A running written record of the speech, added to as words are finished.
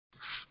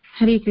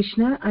Hare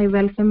Krishna. I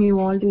welcome you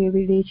all to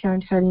Everyday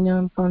Chant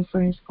Harinam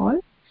conference call.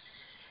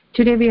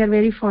 Today we are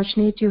very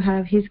fortunate to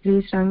have His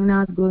Grace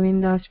Ranganath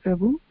Govindas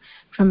Prabhu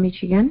from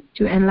Michigan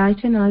to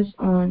enlighten us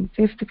on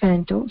 5th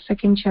canto,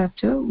 2nd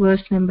chapter,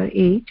 verse number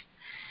 8.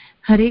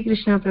 Hare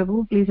Krishna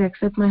Prabhu, please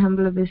accept my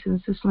humble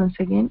obeisances once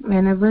again.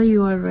 Whenever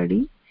you are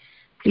ready,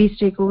 please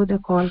take over the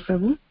call,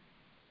 Prabhu.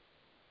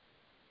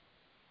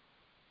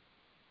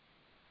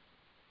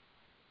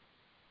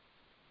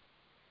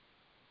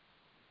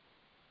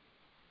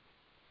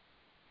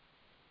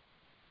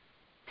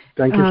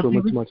 Thank you so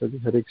much,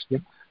 Mataji. Hare Krishna.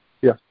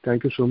 Yeah,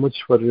 thank you so much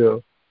for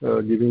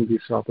giving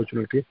this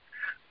opportunity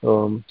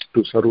to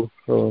serve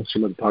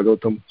Srimad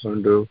Bhagavatam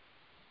and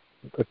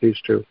at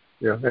least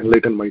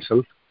enlighten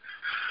myself.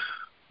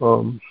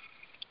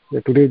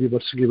 Today the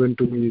verse given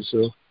to me is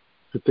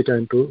 5th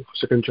canto,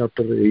 2nd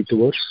chapter, 8th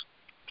verse.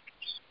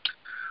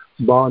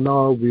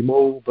 Bana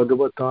vimau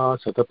bhagavata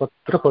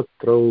satapatra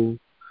patrau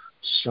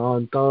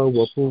shanta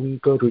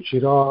vapunka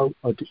ruchira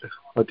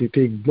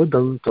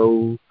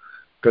atitigmadantau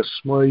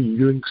kasmai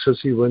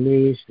yunksasi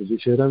vane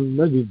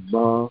vicharanna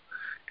vidma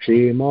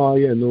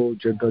kshemaya no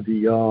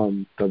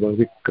jadadiyam tava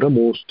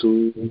vikramostu.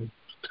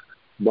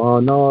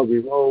 Bana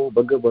vimau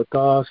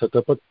bhagavata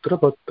satapatra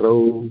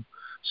patrau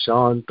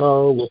shanta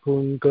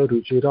vapunka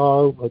ruchira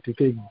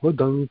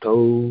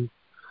atitigmadantau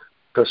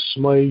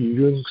kasmai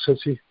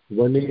yunksasi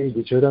vane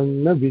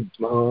vicharanna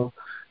vidma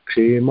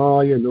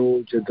kshemaya no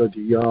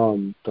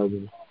jadadiyam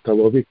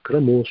tava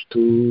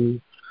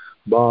vikramostu.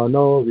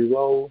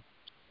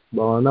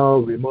 Bana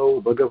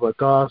vimau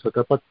bhagavata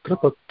satapatra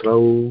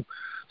patrau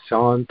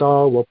shanta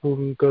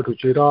vapunka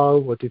ruchira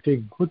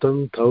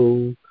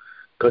atitigmadantau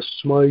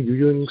kasmai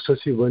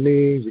yunksasi vane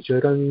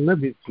vicharanna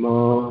vidma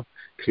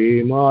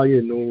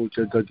kshemaya no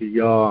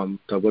jadadiyam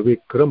tava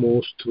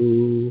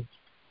vikramostu.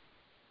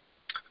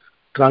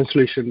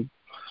 Translation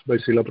by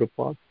Srila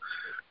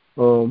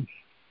Prabhupada.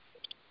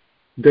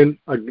 Then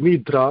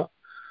Agnidra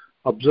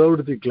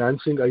observed the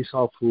glancing eyes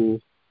of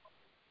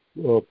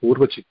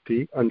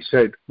Purvachitti and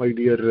said, "My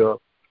dear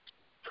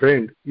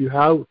friend, you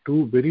have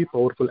two very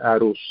powerful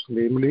arrows,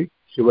 namely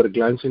your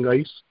glancing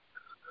eyes.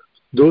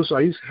 Those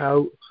eyes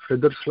have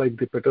feathers like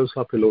the petals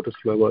of a lotus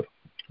flower.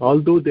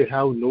 Although they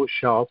have no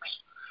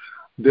shafts,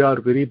 they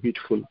are very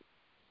beautiful,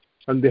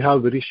 and they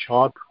have very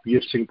sharp,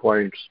 piercing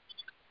points.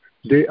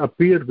 They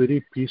appear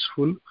very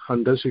peaceful,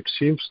 and thus it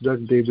seems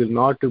that they will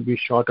not be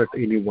shot at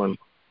anyone.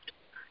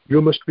 You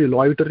must be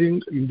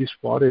loitering in this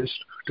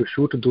forest to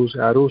shoot those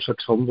arrows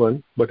at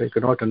someone, but I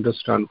cannot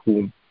understand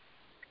whom.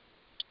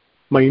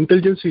 My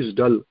intelligence is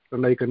dull,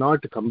 and I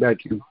cannot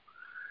combat you.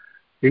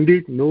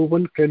 Indeed, no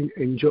one can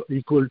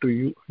equal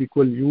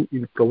you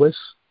in prowess,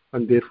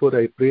 and therefore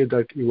I pray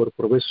that your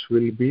prowess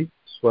will be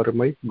for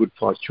my good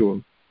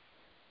fortune."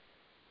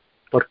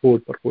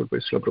 Purport by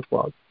Srila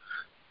Prabhupada.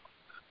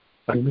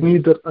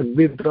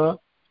 Agnidra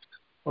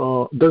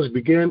thus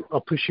began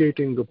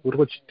appreciating the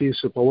Purvachitti's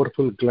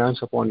powerful glance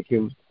upon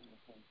him.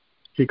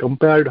 He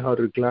compared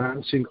her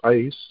glancing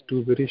eyes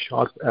to very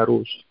sharp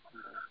arrows.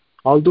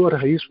 Although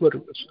her eyes were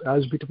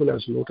as beautiful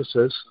as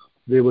lotuses,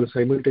 they were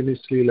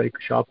simultaneously like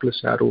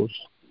sharpless arrows.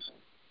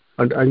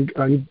 And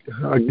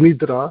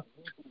Agnidra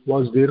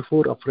was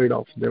therefore afraid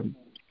of them.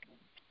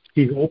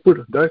 He hoped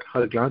that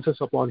her glances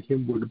upon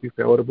him would be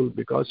favorable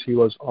because he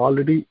was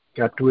already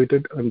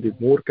captivated, and the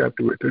more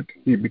captivated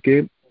he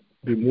became,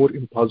 the more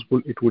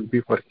impossible it would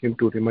be for him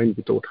to remain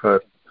without her.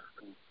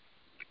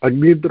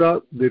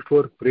 Agnidra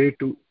therefore prayed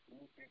to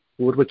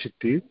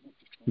Purvachitti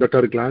that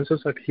her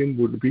glances at him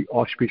would be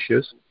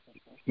auspicious,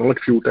 not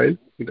futile.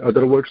 In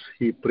other words,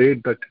 he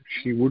prayed that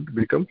she would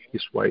become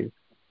his wife.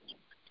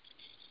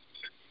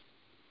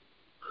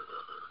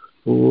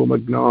 Om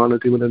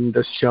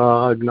Ajnanatimirandasya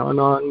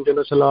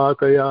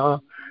Gnananjanasalakaya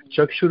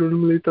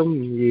Chakshurunmilitam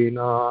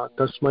Yena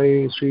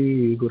Tasmai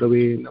Sri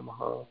Gurave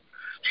Namaha.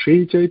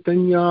 Shri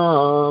Chaitanya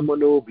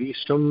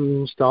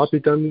Manobhishtam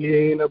Stapitam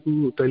Yena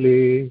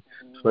Bhutale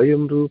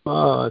Swayam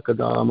Rupa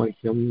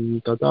Kadamahyam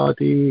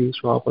Tadati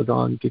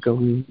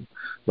Swapadantikam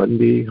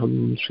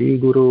Vandeham Shri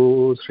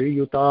Guru Shri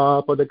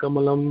Yuta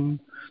Padakamalam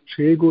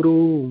Shri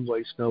Guru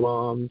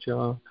Vaisnavam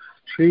Cha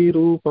Shri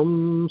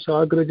Rupam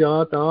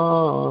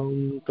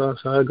Sagrajatam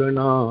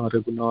Tasagana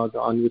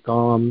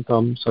Raghunathanvitam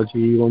Tam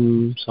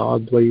Sajivam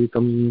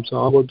Sadvaitam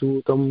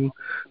Savadutam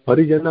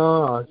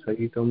Parijana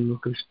Sahitam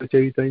Krishna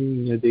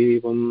Chaitanya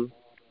Devam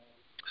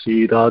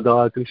Sri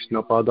Radha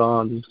Krishna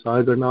Padan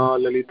Sagana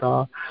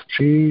Lalita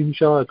Shri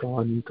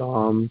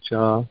Shakantam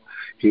Cha.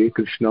 He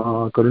Krishna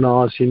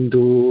Karuna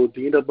Sindhu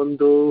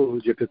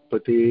Dinabandhu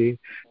Jagatpate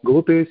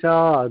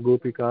Gopesha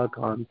Gopika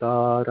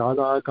Kanta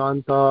Radha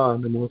Kanta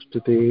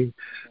Namostute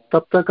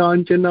Tapta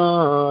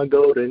Kanchana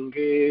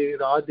Gaurange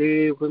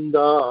Radhe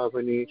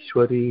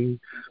Vrindavaneshwari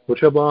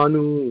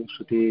Vrishabhanu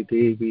Sute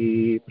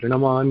Devi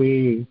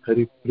Pranamami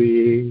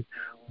Haripriye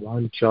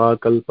Vancha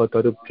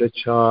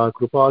kalpatarubhyacha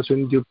kripa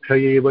sindhubhya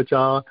eva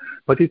cha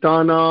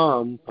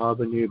patitanam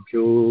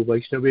pavanebhyo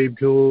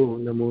vaishnavebhyo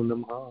namo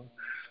namaha.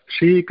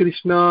 Shri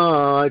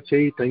Krishna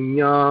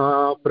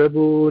Chaitanya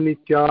Prabhu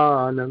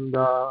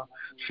Nityananda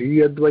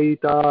Shri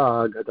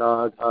Advaita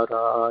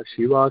Gadadhara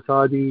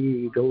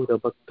Shivasadi Gaura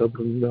Bhakta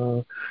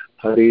Vrinda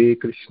Hare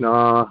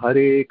Krishna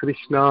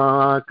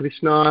Krishna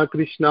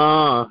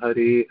Krishna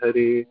Hare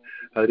Hare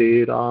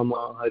Hare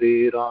Rama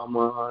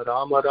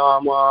Rama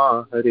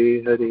Rama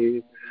Hare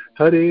Hare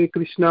Hare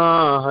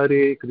Krishna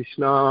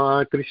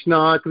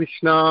Krishna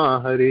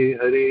Krishna Hare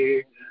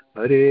Hare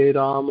Hare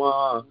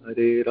Rama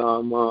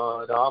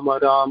Rama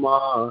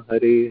Rama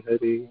Hare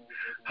Hare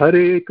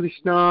Hare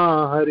Krishna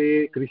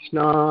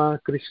Krishna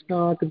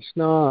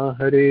Krishna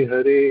Hare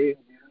Hare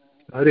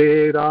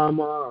Hare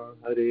Rama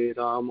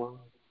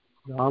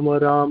Rama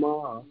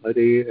Rama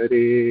Hare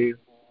Hare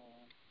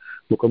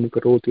Mukam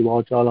karoti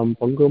vachalam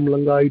pangam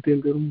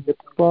langaitindirum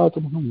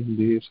yatpatamaham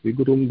vande Sri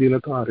Gurum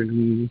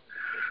Dinatarinam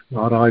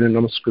Narayana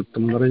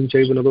Namaskritam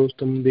Naranchaiva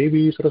Nadostam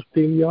Devi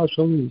Saraswati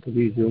Vyasam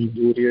Tadijam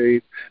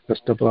Duriyait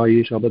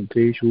Nastaprayesh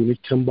Abhadreshu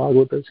Nityam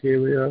Bhagavata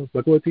Sevaya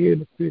Bhagavati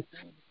Bhakti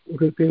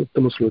Urate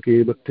Uttamasloke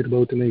Bhaktir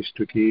Bhavati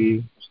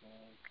Naistaki.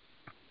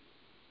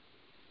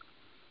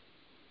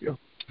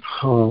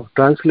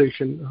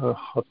 Translation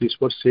of this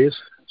verse says,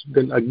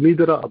 then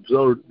Agnidhara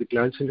observed the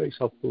glancing eyes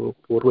of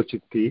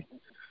Purvachitti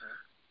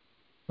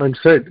and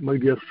said, my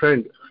dear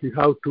friend, you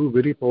have two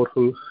very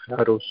powerful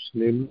arrows,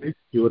 namely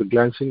your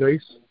glancing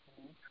eyes.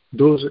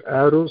 Those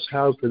arrows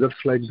have feathers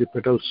like the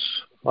petals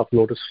of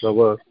lotus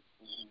flower.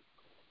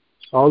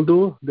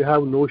 Although they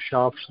have no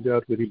shafts, they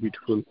are very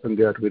beautiful and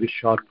they are very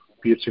sharp,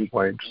 piercing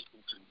points.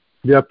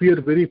 They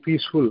appear very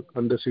peaceful,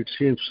 and thus it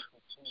seems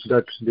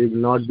that they will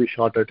not be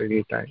shot at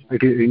any time,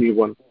 at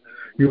anyone.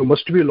 You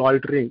must be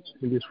loitering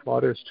in this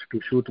forest to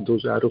shoot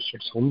those arrows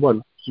at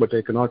someone, but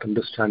I cannot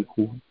understand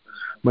whom.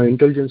 My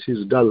intelligence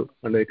is dull,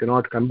 and I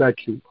cannot combat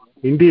you.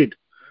 Indeed,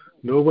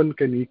 no one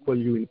can equal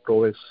you in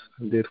prowess,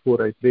 and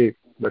therefore I pray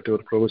that your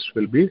prowess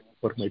will be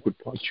for my good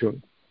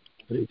fortune.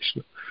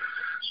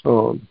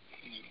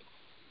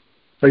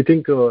 I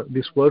think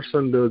this verse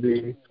and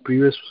the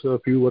previous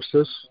few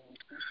verses,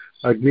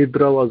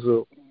 Agnidhara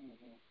was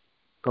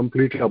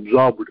completely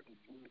absorbed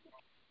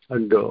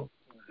and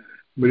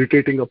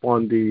meditating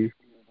upon the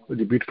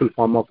beautiful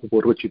form of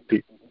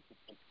Purvachitti.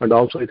 And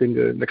also, I think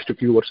next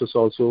few verses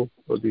also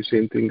the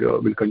same thing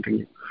will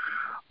continue.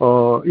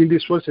 In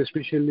this verse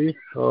especially,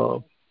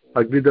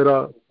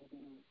 Agnidhara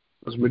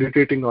was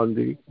meditating on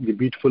the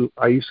beautiful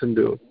eyes and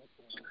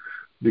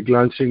the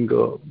glancing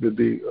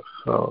the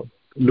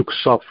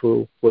looks of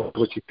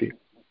Purvachitti.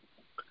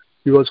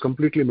 He was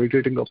completely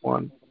meditating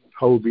upon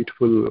how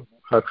beautiful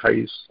her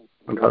eyes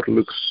and her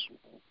looks.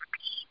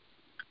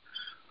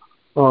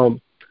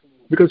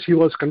 Because he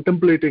was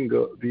contemplating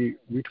the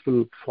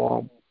beautiful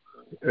form,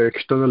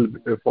 external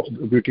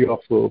beauty of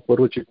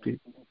Purvachitti.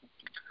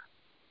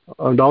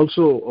 And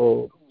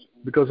also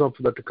because of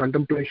that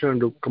contemplation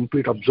and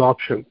complete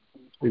absorption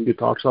in the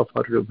thoughts of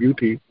her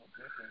beauty,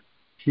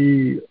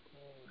 he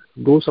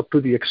goes up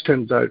to the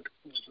extent that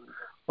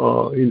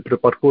in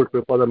Purport,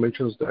 Prabhupada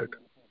mentions that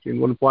in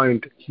one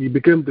point he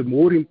became the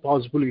more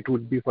impossible it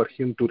would be for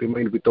him to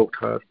remain without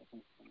her.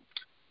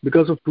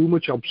 Because of too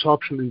much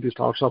absorption in the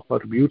thoughts of her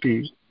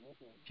beauty,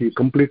 he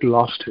completely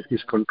lost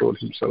his control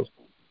himself.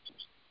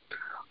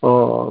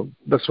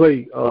 That's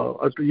why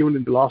even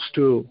in the last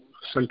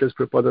sentence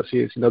Prabhupada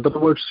says, in other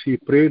words, he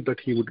prayed that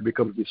he would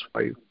become his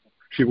wife.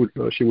 She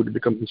would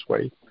become his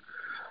wife.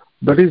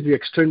 That is the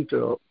extent,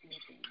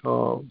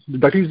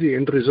 that is the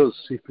end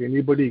results if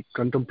anybody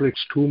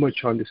contemplates too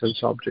much on the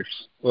sense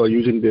objects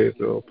using their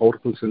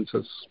powerful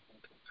senses.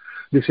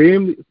 The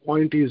same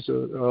point is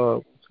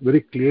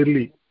very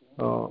clearly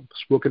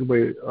spoken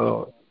by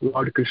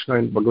Lord Krishna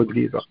in Bhagavad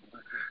Gita.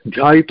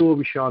 Dhyaito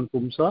vishan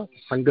pumsa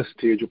sangas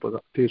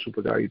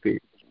tesupadayite.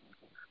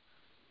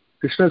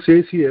 Krishna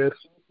says here,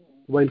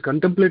 while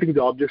contemplating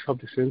the objects of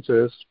the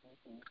senses,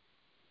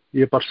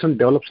 a person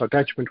develops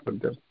attachment for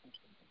them.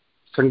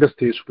 Sangas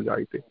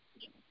tesupadayite.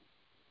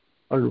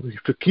 And if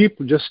you keep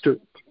just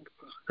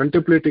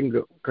contemplating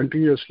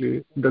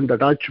continuously, then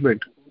that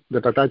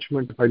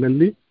attachment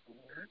finally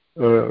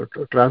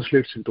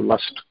translates into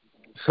lust.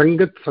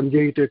 Sangat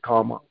sanjayite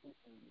kama.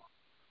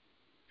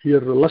 Here,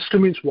 lust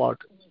means what?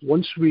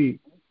 Once we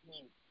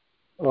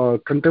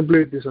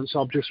contemplate the sense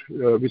objects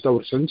with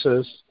our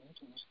senses,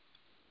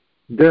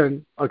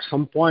 then at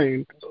some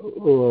point,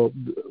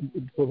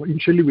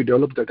 initially we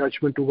develop the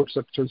attachment towards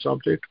that sense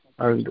object,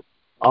 and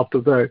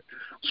after that,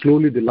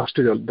 slowly the lust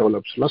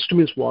develops. Lust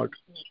means what?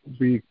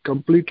 We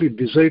completely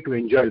desire to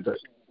enjoy that.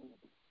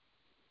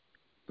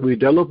 We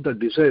develop the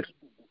desire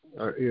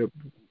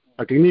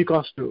at any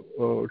cost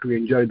to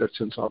enjoy that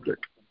sense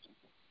object.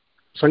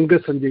 Sanga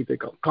sanjayite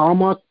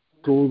kama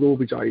krodho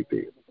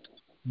vijayate.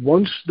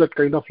 Once that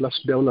kind of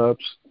lust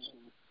develops,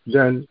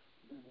 then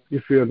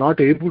if we are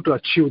not able to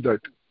achieve that,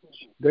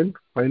 then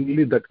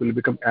finally that will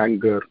become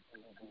anger.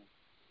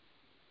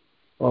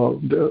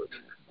 And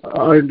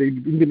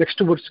in the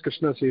next verse,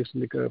 Krishna says, in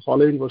the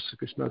following verse,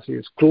 Krishna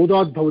says,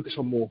 Krodhat bhavati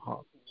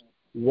sammoha.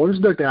 Once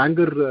that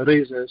anger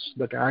arises,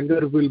 that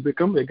anger will be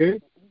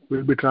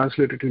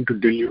translated into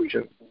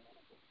delusion.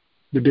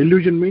 The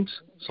delusion means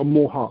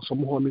sammoha.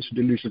 Sammoha means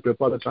delusion.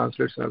 Prabhupada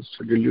translates as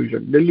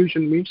delusion.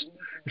 Delusion means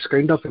it's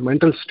kind of a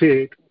mental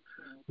state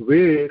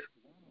where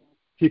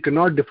he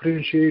cannot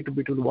differentiate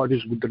between what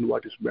is good and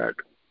what is bad.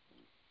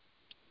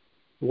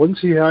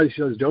 Once he has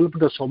developed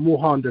the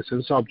sammoha on the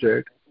sense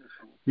object,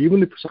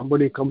 even if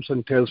somebody comes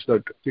and tells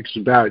that it's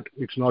bad,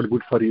 it's not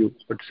good for you,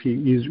 but he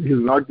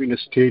will not be in a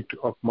state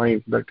of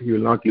mind that he will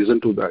not listen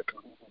to that.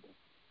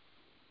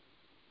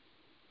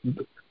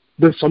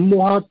 The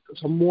sammoha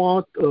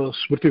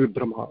smriti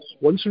vibhrama.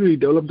 Once we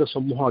develop the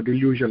sammoha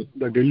delusion,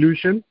 the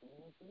delusion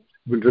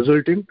will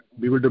result in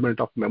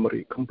bewilderment of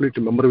memory. Complete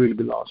memory will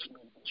be lost.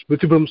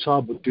 Smriti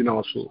vibhrama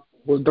buddhinasu.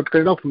 Well, that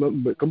kind of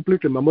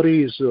complete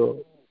memory is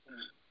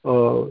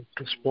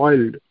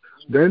spoiled.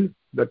 Then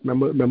that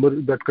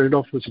memory, that kind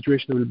of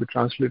situation will be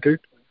translated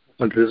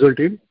and result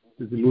in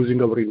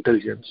losing our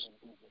intelligence.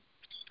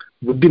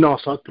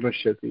 Buddhinasat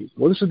pranashyati.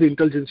 Once the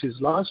intelligence is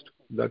lost,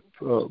 that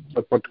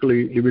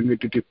particularly living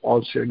entity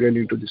falls again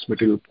into this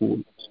material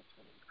pool.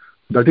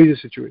 That is the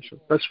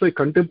situation. That's why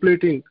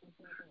contemplating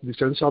the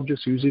sense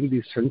objects using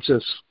the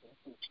senses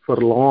for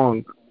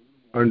long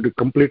and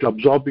completely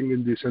absorbing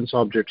in the sense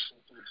objects,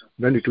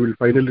 then it will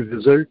finally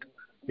result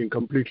in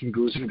completely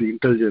losing the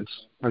intelligence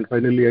and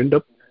finally end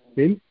up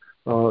in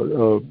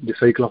the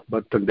cycle of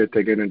birth and death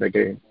again and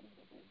again.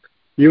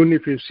 Even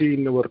if you see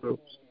in the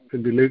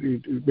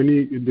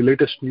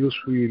latest news,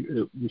 we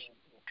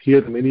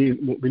hear many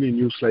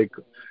news like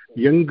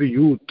young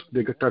youth,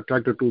 they get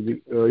attracted to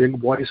the young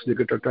boys, they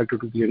get attracted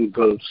to the young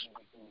girls.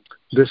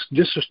 This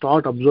just to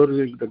start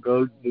observing the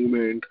girl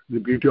movement, the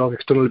beauty of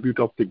external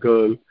beauty of the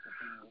girl,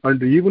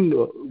 and even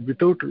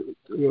without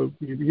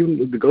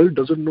even the girl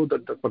doesn't know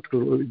that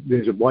particular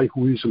there's a boy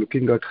who is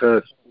looking at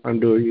her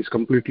and is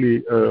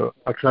completely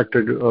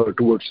attracted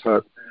towards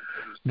her.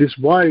 This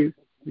boy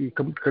he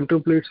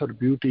contemplates her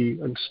beauty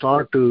and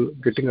start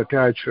getting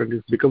attached, and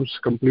it becomes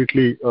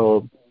completely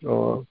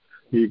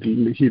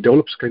he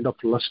develops kind of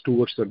lust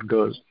towards that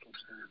girl.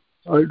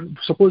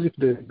 Suppose if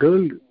the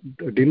girl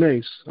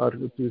denies or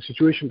if the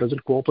situation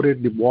doesn't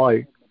cooperate the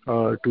boy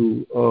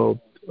to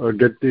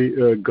get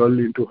the girl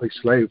into his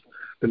life,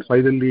 then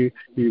finally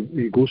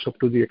he goes up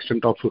to the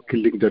extent of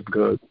killing that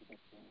girl.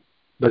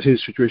 That's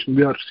his situation.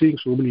 We are seeing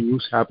so many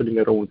news happening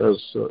around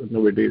us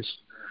nowadays.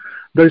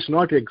 There is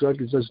not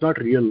exactly, there's not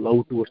real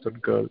love towards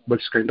that girl, but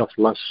it's kind of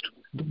lust.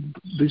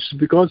 This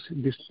because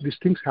these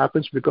things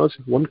happens because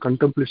one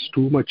contemplates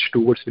too much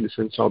towards the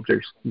sense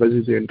objects. That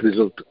is the end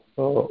result.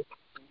 But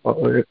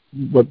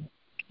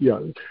yeah,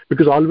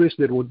 because always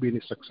there won't be any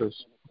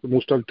success.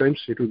 Most of the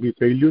times it will be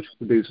failure.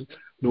 There is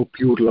no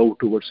pure love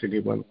towards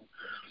anyone.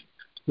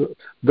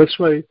 That's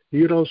why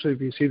here also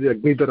if you see the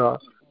Agnidhara,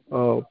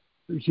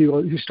 he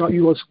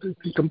was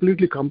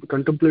completely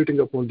contemplating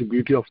upon the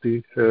beauty of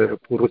the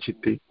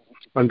Purvachitti.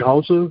 And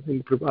also,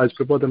 as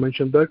Prabhupada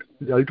mentioned that,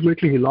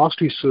 ultimately he lost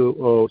his,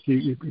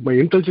 my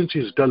intelligence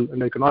is dull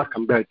and I cannot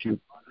combat you.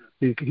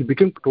 He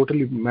became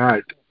totally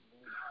mad.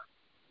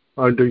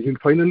 And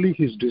finally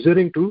he's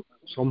desiring to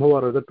somehow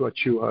or other to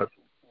achieve her,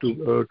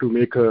 to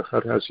make her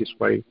as his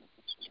wife.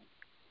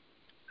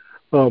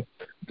 That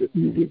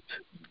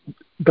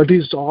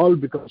is all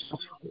because of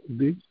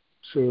the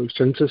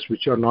senses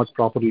which are not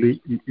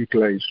properly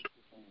utilized.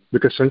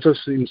 Because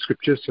senses in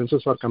scriptures,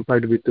 senses are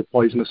compared with the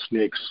poisonous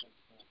snakes.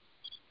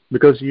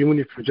 Because even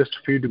if you just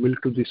feed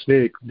milk to the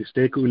snake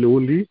will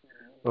only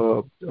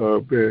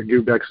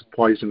give back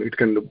poison. It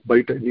can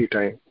bite any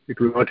time. It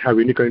will not have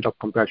any kind of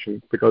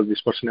compassion because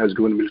this person has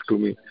given milk to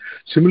me.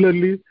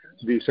 Similarly,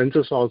 the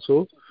senses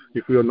also,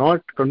 if you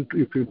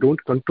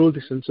don't control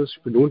the senses,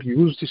 if you don't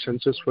use the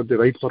senses for the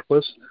right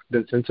purpose,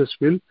 then senses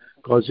will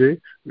cause a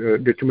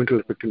detrimental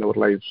effect in our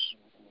lives.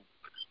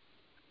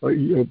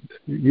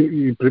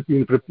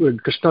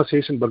 Krishna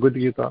says in Bhagavad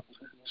Gita,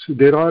 so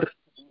there are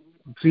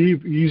 3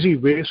 easy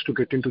ways to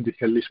get into the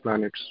hellish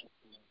planets.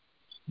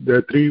 There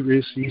are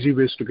 3 easy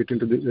ways to get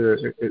into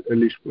the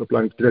hellish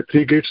planets. There are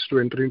 3 gates to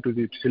enter into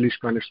the hellish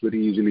planets very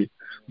easily.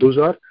 Those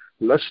are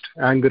lust,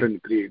 anger,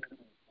 and greed.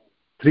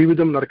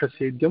 Trividam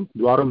narakasedyam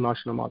dwaram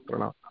nashanam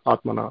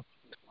atmana.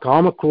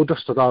 Kama krodha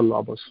sada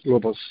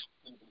lobhas.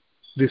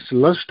 This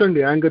lust and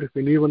anger, if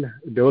anyone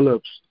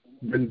develops,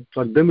 then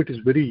for them it is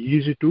very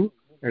easy to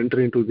enter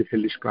into the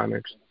hellish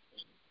planets.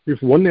 If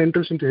one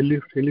enters into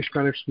hellish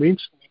planets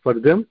means, for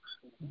them,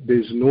 there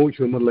is no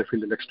human life in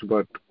the next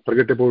birth.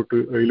 Forget about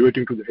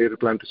elevating to the higher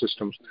planetary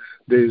systems.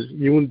 There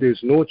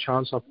is no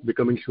chance of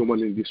becoming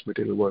human in this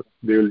material world.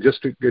 They will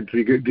just get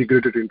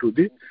degraded into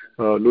the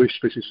lowest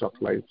species of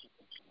life.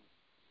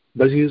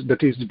 That is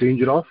the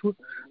danger of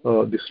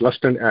this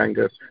lust and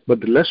anger. But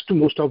the lust,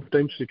 most of the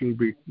times, it will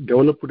be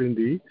developed in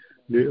the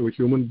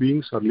human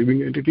beings or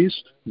living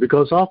entities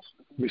because of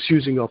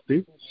misusing of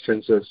the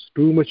senses,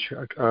 too much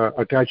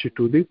attached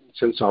to the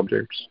sense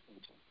objects.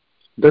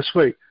 That's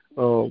why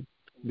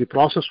the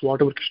process,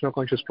 whatever Krishna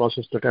conscious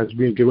process that has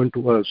been given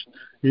to us,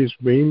 is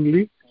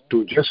mainly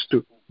to just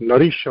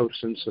nourish our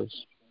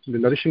senses. The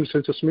nourishing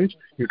senses means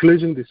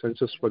utilizing the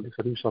senses for the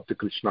service of the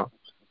Krishna.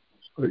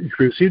 If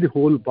you see the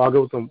whole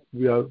Bhagavatam,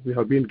 we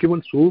have been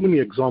given so many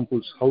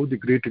examples how the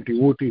great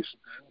devotees,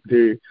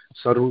 they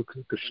serve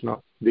Krishna.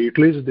 They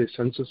utilize their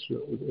senses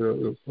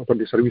for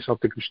the service of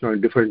the Krishna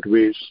in different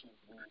ways.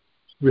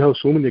 We have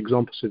so many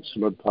examples in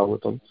Srimad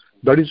Bhagavatam.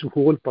 That is the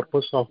whole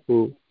purpose of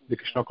the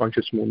Krishna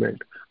conscious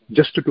movement,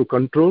 just to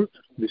control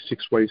the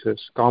 6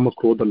 vices: Kama,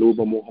 Krodha,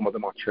 Lobha, Moha, Mada,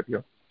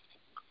 Macharya.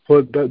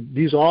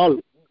 These all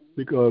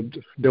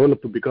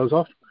developed because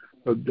of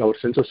our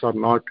senses are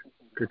not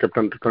kept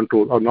under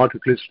control or not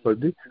utilized for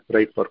the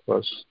right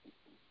purpose.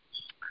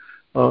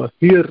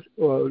 Here,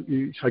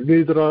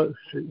 Agnidhara,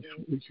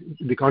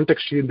 the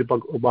context here in the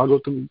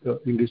Bhagavatam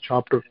in this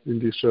chapter,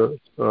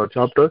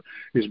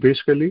 is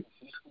basically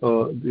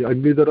the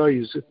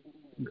Agnidhara is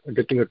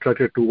getting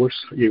attracted towards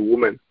a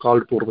woman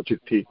called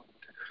Purvachitti.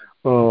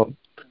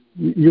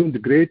 Even the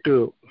great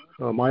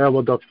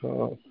Mayavada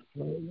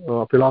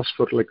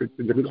philosopher like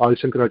Adi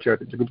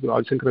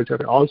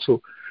Shankaracharya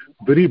also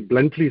very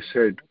bluntly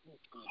said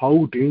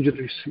how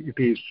dangerous it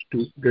is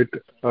to get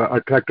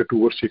attracted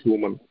towards a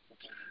woman,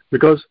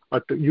 because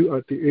at the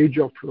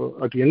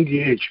young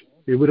age,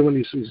 everyone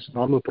is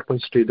normal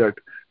propensity that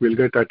will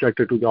get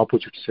attracted to the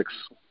opposite sex.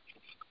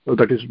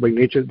 That is by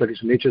nature. That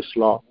is nature's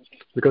law.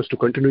 Because to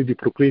continue the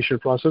procreation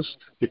process,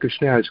 the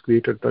Krishna has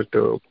created that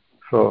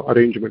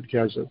arrangement. He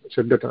has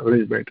set that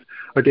arrangement.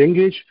 At young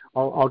age,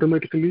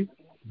 automatically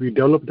we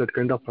develop that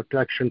kind of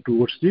attraction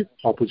towards the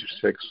opposite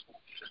sex.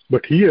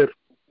 But here,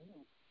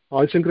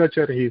 Adi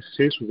Shankaracharya, he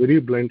says very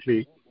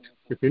bluntly,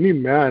 if any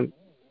man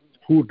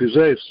who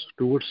desires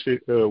towards a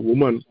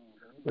woman,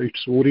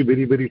 it's very,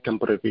 very, very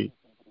temporary.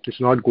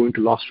 It's not going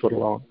to last for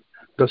long.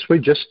 That's why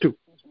just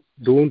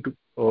don't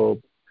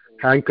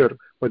hanker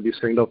for this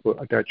kind of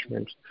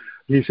attachments.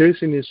 He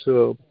says in his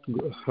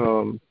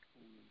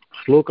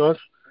slokas,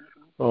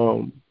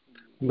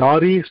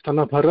 Nari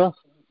Stanabhara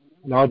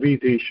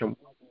Navidesham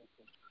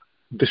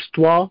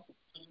Distva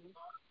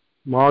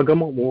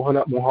Magama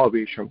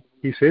Mohavesham.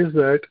 He says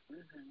that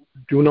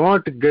do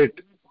not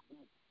get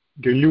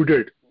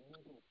deluded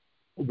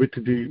with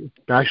the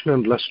passion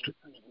and lust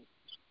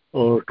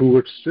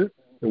towards a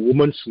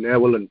woman's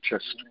navel and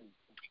chest.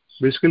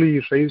 Basically,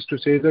 he tries to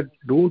say that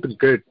don't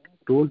get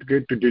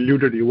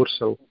deluded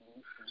yourself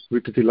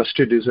with the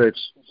lusty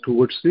desires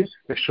towards the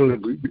external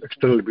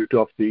beauty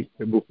of the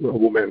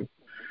woman.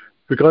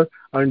 Because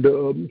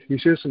he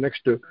says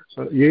next,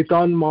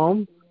 Yetan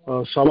Mam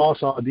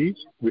Savasadi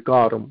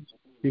Vikaram.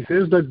 He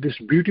says that this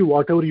beauty,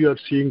 whatever you are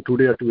seeing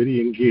today at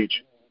very young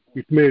age,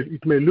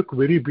 it may look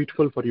very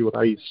beautiful for your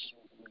eyes,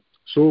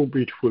 so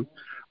beautiful,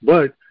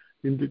 but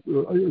in the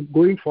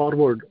going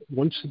forward,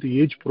 once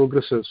the age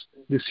progresses,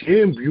 the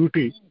same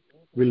beauty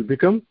will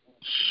become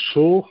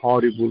so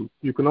horrible.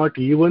 You cannot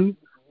even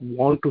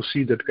want to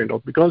see that kind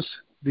of, because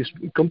this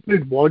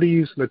complete body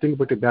is nothing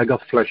but a bag of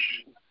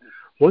flesh.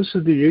 Once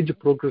the age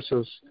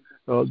progresses,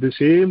 the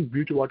same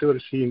beauty, whatever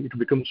you're seeing, it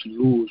becomes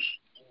loose.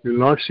 You will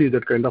not see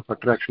that kind of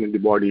attraction in the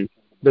body.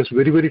 That's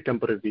very, very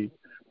temporary.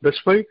 That's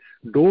why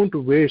don't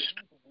waste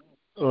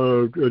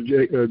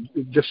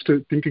just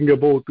thinking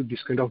about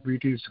this kind of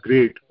beauty is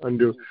great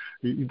and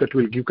that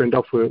will give kind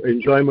of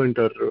enjoyment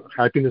or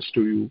happiness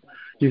to you.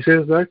 He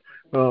says that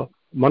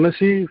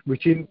Manasi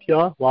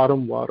Vichintya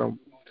Varam Varam.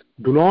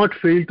 Do not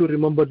fail to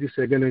remember this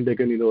again and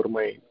again in our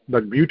mind.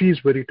 That beauty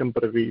is very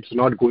temporary. It's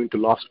not going to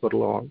last for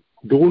long.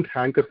 Don't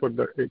hanker for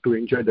that to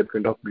enjoy that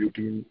kind of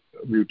beauty.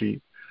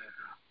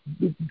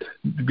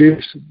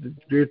 Great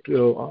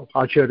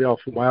Acharya of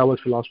Mayavad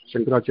philosophy,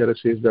 Shankaracharya,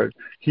 says that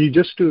he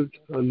just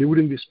lived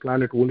in this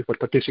planet only for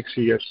 36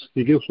 years.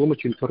 He gave so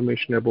much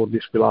information about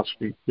this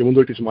philosophy. Even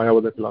though it is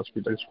Mayavad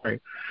philosophy, that is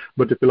fine.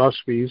 But the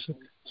philosophy is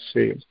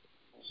same.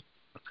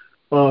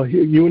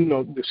 Even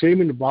the same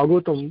in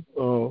Bhagavatam,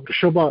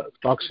 Rishabha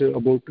talks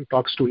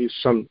to his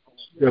son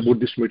about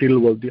this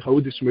material world, how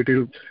the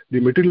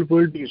material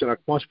world is an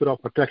atmosphere of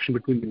attraction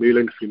between the male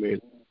and female.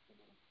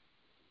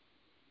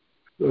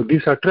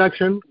 This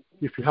attraction,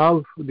 if you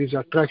have this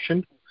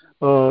attraction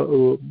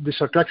slowly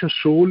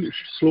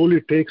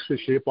takes the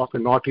shape of a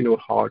knot in your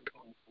heart.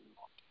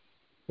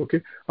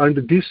 Okay,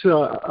 and this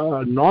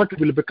knot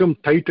will become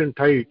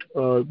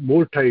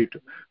more tight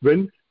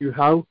when you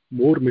have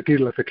more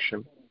material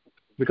affection.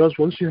 Because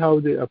once you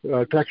have the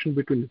attraction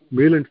between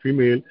male and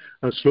female,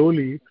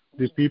 slowly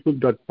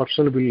that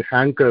person will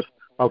hanker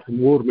of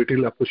more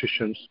material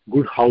possessions,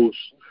 good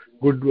house,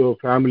 good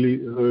family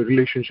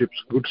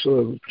relationships, good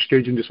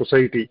stage in the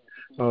society,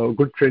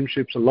 good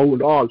friendships and love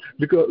and all.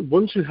 Because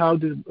once you have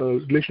the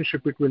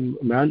relationship between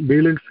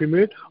male and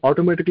female,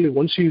 automatically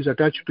once he is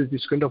attached to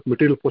this kind of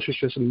material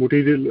possessions and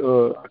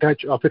material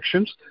attached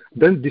affections,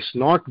 then this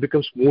knot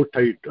becomes more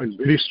tight and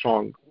very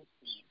strong.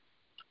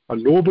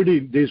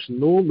 There's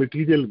no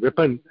material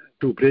weapon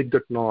to break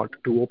that knot,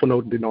 to open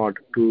out the knot,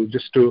 to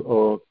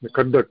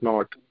cut that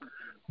knot.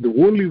 The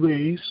only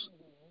way is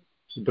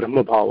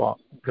Brahma Bhava.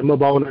 Brahma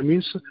Bhavana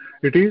means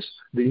it is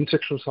the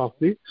instructions of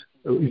the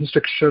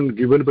instruction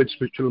given by the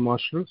spiritual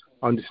master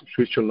on the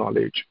spiritual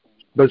knowledge.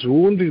 That's the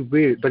only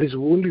way, that is the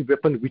only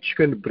weapon which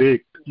can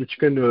break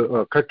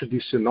cut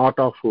this knot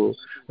of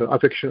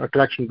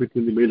attraction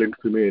between the male and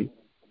female.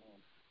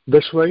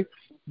 That's why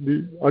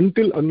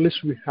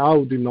unless we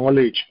have the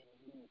knowledge,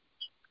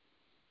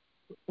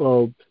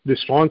 the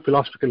strong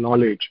philosophical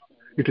knowledge,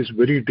 it is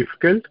very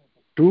difficult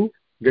to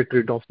get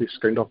rid of this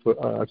kind of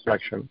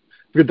attraction.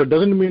 Because that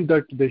doesn't mean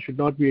that there should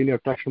not be any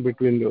attraction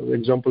between,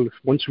 example,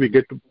 once we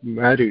get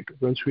married,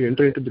 once we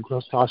enter into the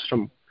Grihastha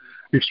ashram,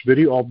 it's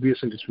very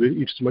obvious and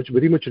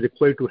very much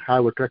required to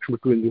have attraction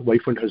between the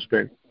wife and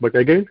husband. But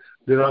again,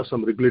 there are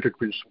some regulated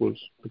principles,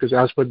 because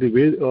as per the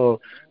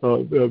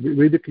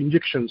Vedic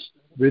injections,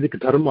 Vedic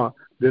dharma,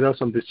 there are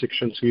some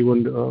restrictions,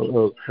 even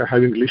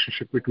having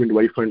relationship between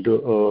wife and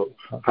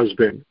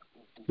husband.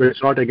 But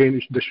it's not, again,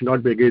 there should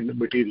not be again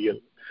material.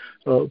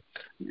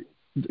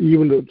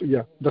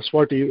 That's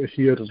what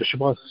here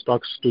Rishabha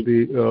talks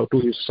to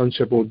his sons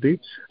about the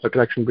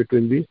attraction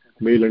between the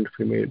male and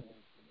female.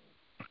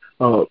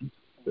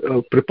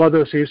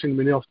 Prabhupada says in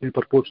many of the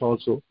purports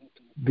also,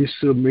 this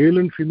male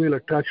and female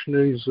attraction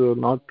is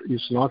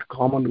not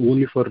common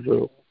only for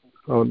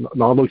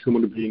normal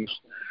human beings.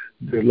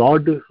 The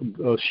Lord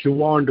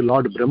Shiva and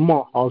Lord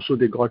Brahma also,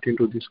 they got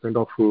into this kind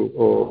of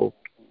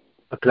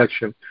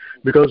attraction,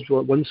 because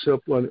once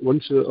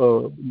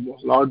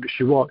Lord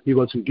Shiva, he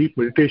was in deep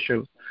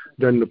meditation,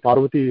 then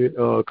Parvati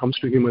comes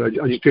to him and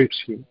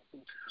agitates him.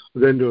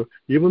 Then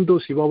even though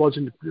Shiva was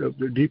in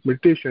deep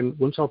meditation,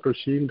 once after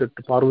seeing that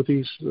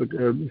Parvati is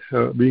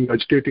being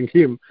agitating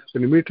him,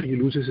 then immediately he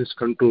loses his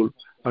control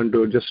and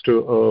just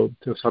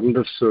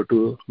surrenders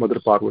to Mother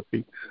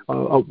Parvati.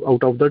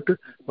 Out of that,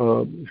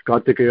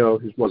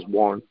 Kartikeya was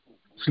born.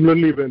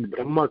 Similarly, when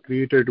Brahma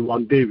created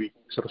Vagdevi,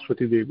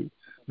 Saraswati Devi,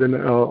 then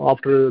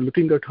after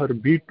looking at her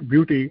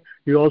beauty,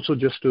 he also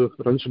just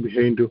runs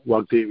behind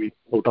Vagdevi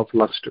out of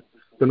lust.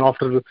 Then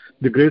after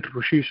the great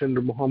Rishis and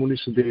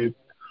Mahamunis, they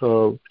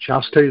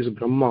chastise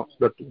Brahma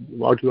that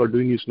what you are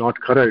doing is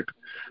not correct.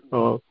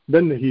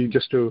 Then he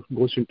just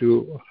goes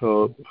into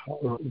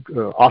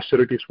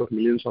austerities for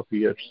millions of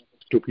years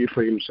to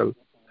purify himself.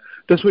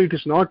 That's why it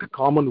is not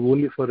common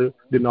only for the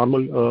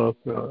normal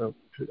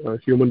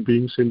human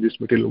beings in this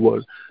material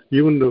world.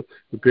 Even the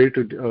great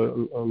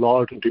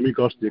Lord and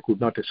demigods, they could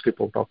not escape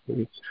out of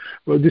it.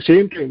 At the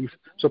same time,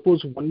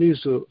 suppose one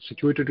is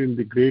situated in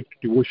the great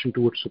devotion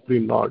towards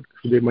Supreme Lord,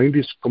 their mind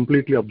is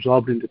completely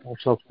absorbed in the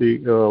thoughts of the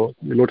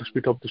lotus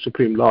feet of the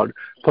Supreme Lord.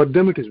 For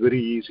them, it is very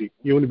easy.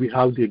 Even we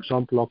have the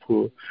example of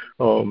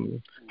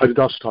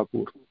Haridas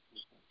Thakur.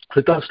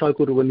 Haridas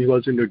Thakur, when he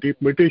was in a deep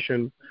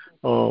meditation,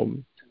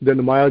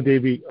 then Maya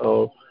Devi,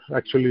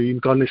 actually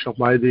incarnation of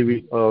Maya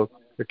Devi,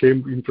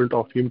 came in front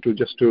of him to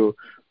just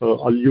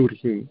allure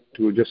him,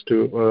 to just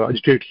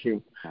agitate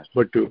him.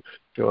 But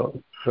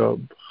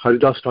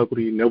Haridas Thakur,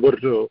 he never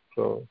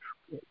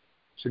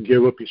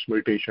gave up his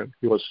meditation.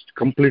 He was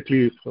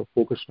completely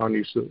focused on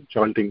his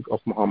chanting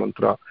of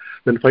Mahamantra.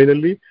 Then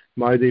finally,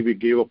 Maya Devi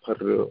gave up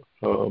her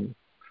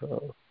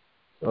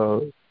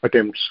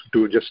attempts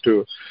to just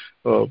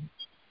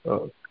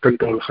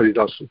control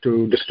Haridas,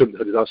 to disturb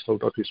Haridas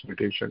out of his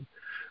meditation.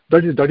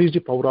 That is the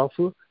power of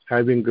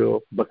having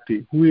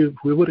bhakti.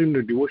 Whoever in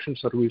the devotion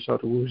service or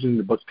who is in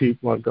the bhakti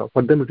marga,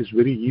 for them it is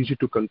very easy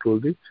to control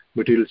the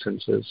material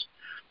senses.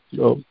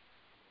 Even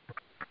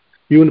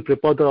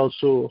Prabhupada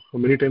also,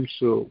 many times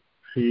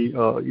he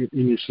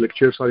in his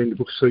lectures or in the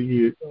books,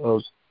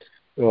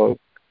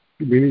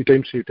 many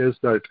times he tells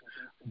that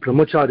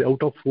Brahmacharya,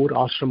 out of 4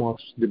 ashramas,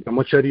 the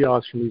Brahmacharya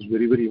ashram is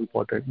very, very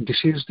important.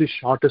 This is the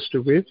shortest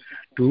way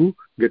to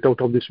get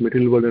out of this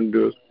material world and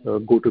go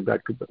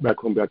back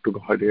home to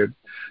Godhead.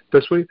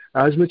 That's why,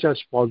 as much as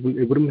possible,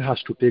 everyone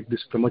has to take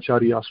this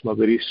Brahmacharya ashrama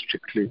very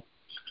strictly.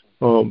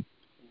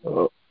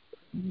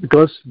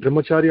 Because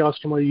Brahmacharya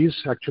ashrama is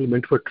actually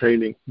meant for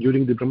training.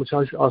 During the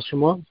Brahmacharya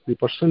ashrama, the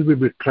person will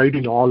be tried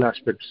in all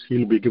aspects. He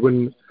will be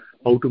given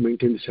how to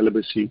maintain the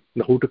celibacy,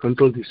 and how to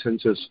control the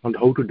senses, and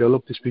how to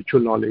develop the spiritual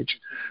knowledge.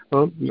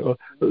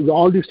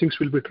 All these things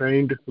will be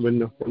trained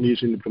when one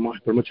is in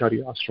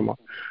Brahmacharya ashrama.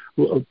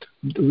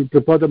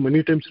 Prabhupada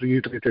many times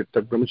reiterated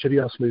that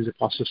Brahmacharya ashrama is the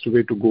fastest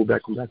way to go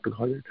back to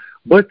Godhead.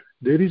 But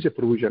there is a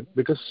provision,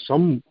 because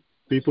some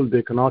people,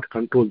 they cannot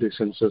control their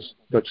senses.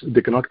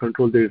 They cannot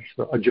control their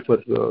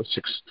Ajifar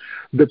 6.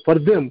 For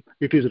them,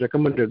 it is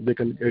recommended they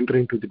can enter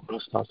into the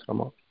Grihastha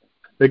ashrama.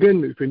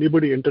 Again, if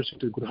anybody enters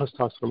into the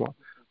Grihastha ashrama,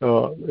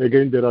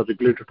 again there are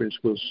regulated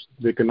principles.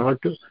 They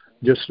cannot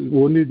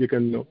they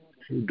can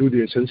do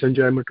the sense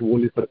enjoyment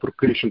only for the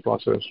procreation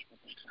process.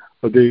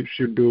 They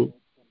should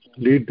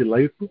lead the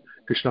life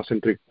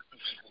Krishna-centric.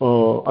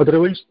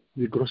 Otherwise,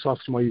 the Grihastha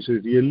ashrama is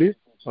really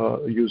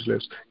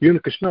useless. Even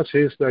Krishna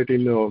says that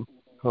in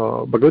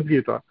Bhagavad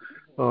Gita,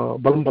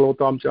 Balam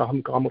Balotam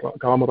Chaham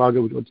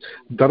Kamaraga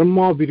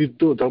Dharma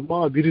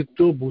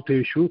Viriddo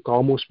Bhuteshu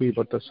Kamosmi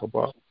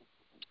Vartasabha.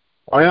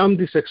 I am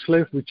the sex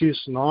life which is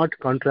not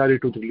contrary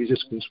to the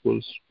religious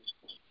principles.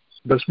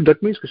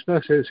 That means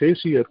Krishna says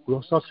here,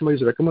 Grihastha ashrama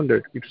is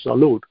recommended, it is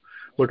allowed.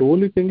 But the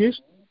only thing is,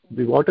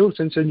 whatever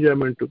sense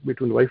enjoyment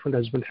between wife and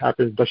husband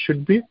happens, that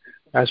should be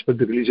as per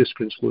the religious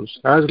principles.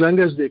 As long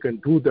as they can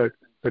do that,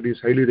 That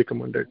is highly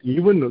recommended.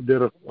 Even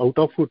there are out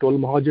of 12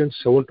 Mahajans,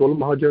 7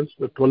 Mahajans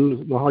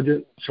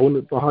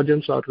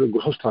are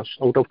Grihasthas.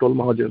 Out of 12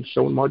 Mahajans,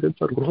 7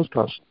 Mahajans are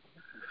Grihasthas.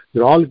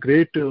 They're all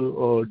great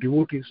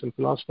devotees and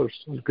philosophers,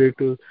 and great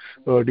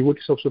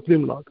devotees of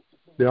Supreme Lord.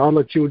 They all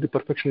achieved the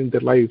perfection in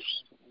their lives.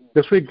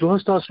 That's why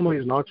Grihasthasrama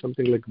is not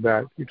something like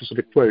that. It is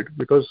required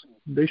because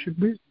they should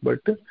be, but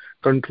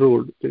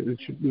controlled. It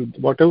should be,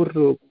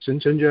 whatever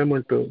sense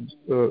enjoyment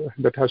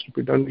that has to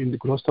be done in the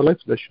Grihastha life,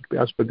 that should be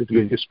as per the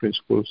religious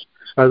principles.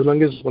 As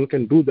long as one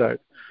can do that,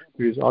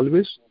 it is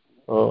always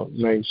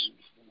nice.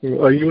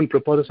 Even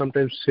Prabhupada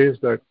sometimes says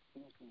that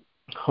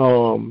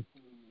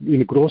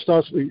in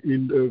Grihasthas,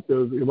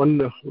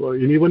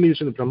 anyone is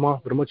in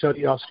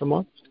Brahmachari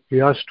ashrama, he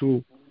has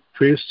to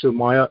face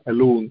Maya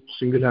alone,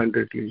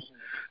 single-handedly.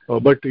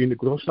 But in the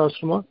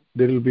Grihasthasrama,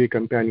 there will be a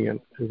companion,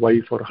 a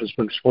wife or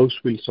husband, spouse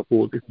will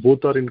support. If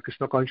both are in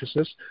Krishna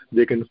consciousness,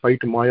 they can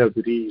fight Maya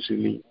very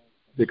easily.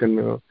 They can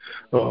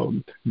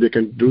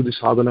do the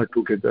sadhana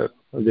together.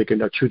 They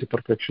can achieve the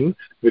perfection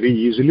very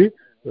easily,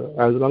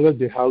 as long as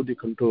they have the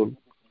control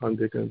and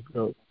they can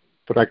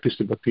practice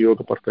the Bhakti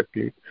Yoga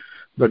perfectly.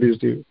 That is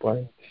the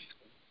point.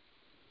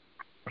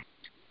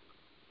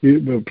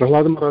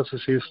 Prahlada Maharaj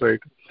says, right,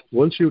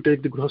 once you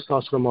take the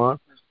Grihasthasrama,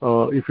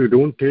 if you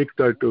don't take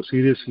that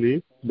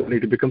seriously, then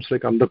it becomes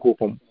like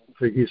Andakopam.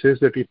 Like he says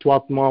that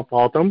Itvatma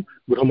Patam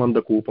Graham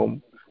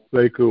Andakopam.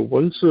 Like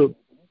once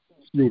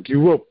you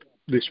give up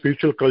the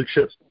spiritual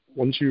culture,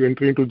 once you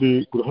enter into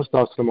the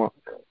Grihasthasrama,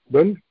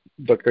 then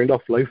that kind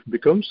of life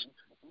becomes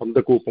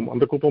Andakopam.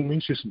 Andakopam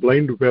means it's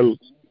blind well,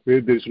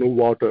 where there is no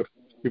water.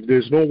 If there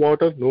is no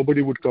water,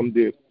 nobody would come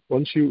there.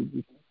 Once you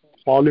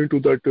fall into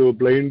that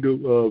blind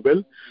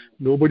well,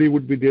 nobody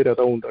would be there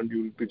around, and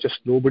you will be just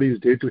nobody is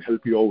there to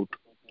help you out.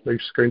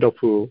 It's kind of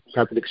a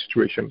pathetic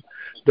situation.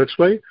 That's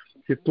why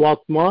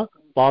Hitvatma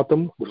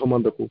Patam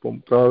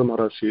Brahmandakupam, Prahlada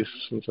Maharaj says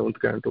in 7th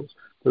canto.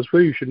 That's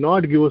why you should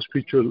not give a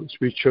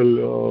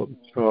spiritual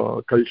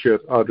culture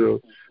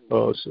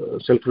or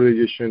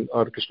self-realization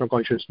or Krishna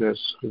consciousness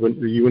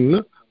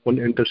even one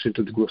enters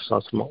into the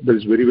Grihasthasrama. That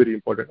is very, very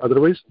important.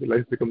 Otherwise, the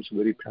life becomes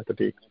very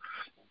pathetic.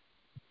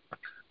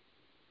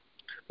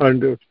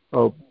 And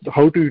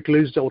how to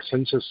utilize our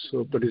senses,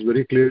 that is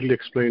very clearly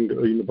explained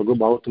in the Bhagavad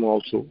Bhagavatam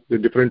also. The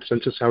different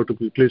senses have to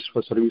be utilized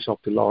for service of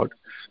the Lord.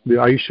 The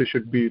eyes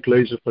should be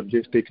utilized for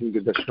just taking the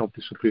darshan of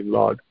the Supreme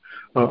Lord.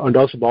 And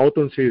also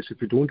Bhagavatam says,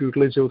 if you don't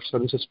utilize your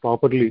senses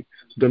properly,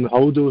 then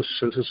how those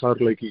senses are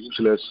like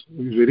useless.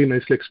 It's very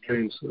nicely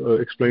explained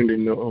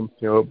in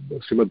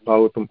Srimad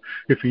Bhagavatam.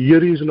 If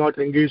ear is not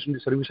engaged in the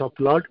service of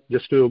the Lord,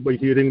 just by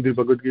hearing the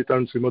Bhagavad Gita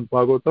and Srimad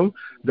Bhagavatam,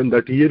 then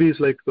that ear is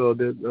like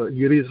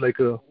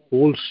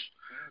holes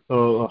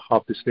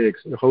of the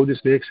snakes. How the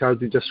snakes have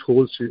the just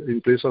holes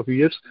in place of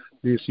ears,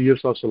 these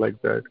ears also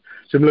like that.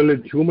 Similarly,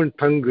 the human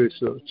tongue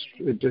is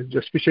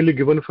especially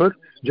given for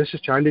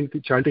just chanting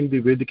the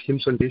Vedic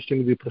hymns and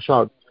tasting the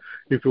prasad.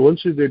 If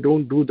once they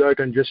don't do that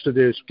and just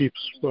they keep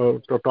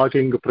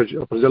talking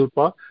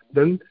prajalpa,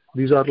 then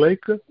these are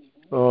like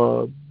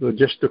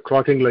just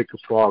croaking like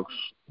frogs,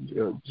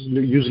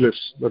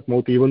 useless. That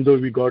mouth, even though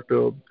we got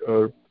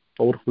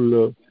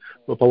powerful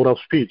power of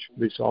speech,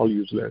 it's all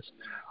useless.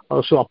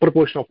 So upper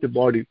portion of the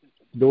body,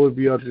 though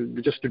we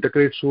just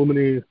decorate so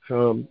many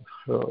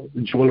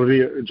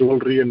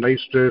jewelry and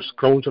nice dress,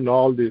 crowns and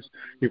all this,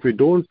 if we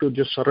don't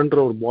just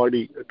surrender our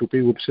body to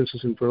pay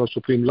obeisances in front of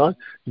Supreme Lord,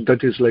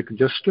 that is like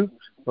just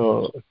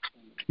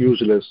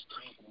useless.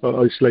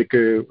 It's like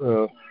a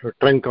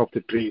trunk of the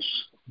trees,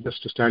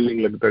 just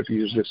standing like that,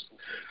 useless.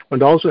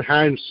 And also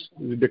hands,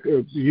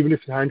 even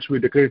if hands we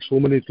decorate so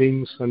many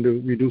things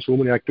and we do so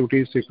many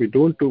activities, if we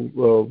don't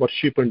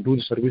worship and do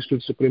the service to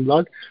the Supreme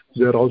Lord,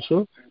 they are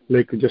also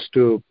like just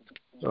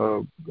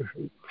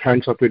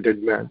hands of a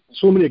dead man.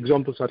 So many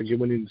examples are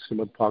given in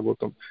Srimad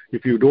Bhagavatam.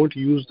 If you don't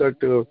use that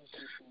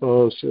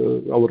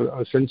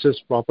our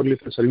senses properly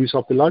for service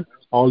of the Lord,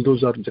 all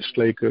those are just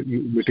like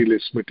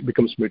materialist,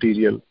 becomes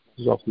material,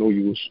 is of no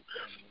use.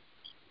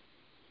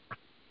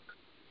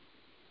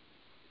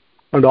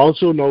 And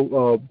also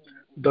now,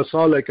 that's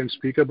all I can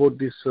speak about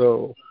this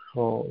verse,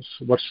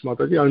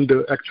 Mataji. And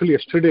actually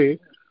yesterday,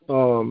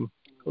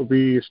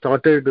 we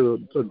started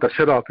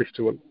Dashara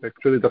festival.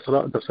 Actually,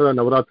 Dashara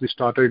Navaratri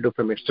started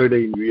from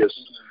yesterday in US.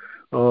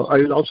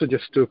 I'll also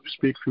just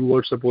speak few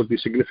words about the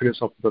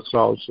significance of Dashara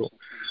also.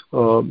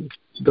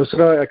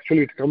 Dashara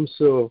actually it comes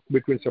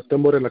between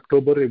September and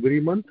October every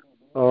month.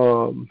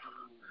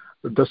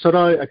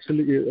 Dashara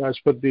actually, as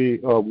per the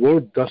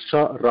word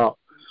Dashara,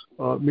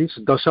 means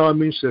Dasha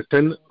means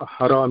 10,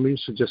 Hara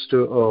means just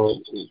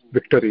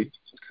victory.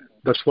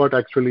 That's what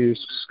actually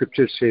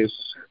scripture says.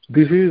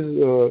 This is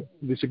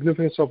the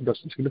significance of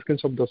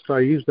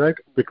Dasara is that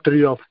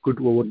victory of good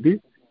over the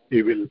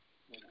evil.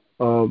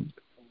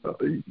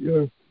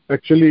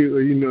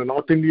 Actually, in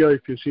North India,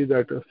 if you see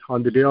that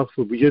on the day of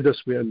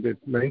Vijayadashmi and the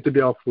ninth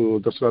day of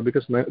Dasara,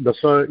 because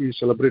Dasara is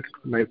celebrated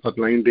for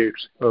 9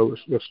 days,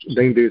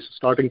 9 days,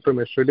 starting from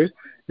yesterday,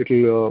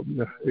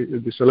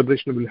 the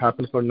celebration will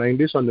happen for 9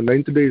 days. On the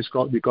ninth day,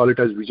 we call it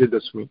as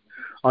Vijayadashmi.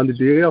 On the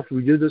day of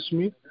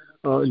Vijayadashmi,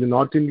 in the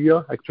North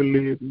India,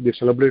 actually they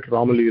celebrate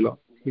Rama Leela.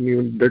 In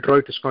even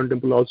Detroit ISKCON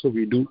Temple also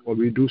we do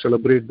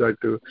celebrate that.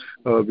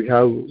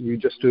 We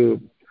just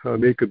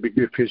make a big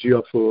effigy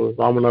of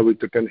Ramana with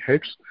the 10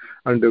 heads,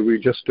 and we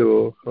just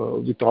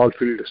with all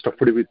filled stuffed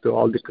with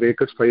all the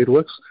crackers,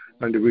 fireworks,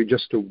 and we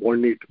just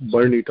burn it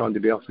on the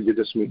day of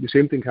Vijayadashmi. The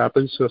same thing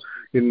happens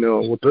in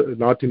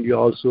North India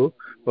also.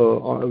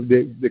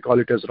 They call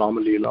it as Rama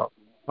Leela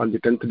on the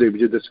 10th day,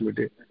 Vijayadashmi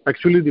day.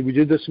 Actually, the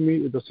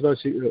Vijayadashmi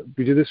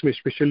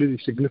especially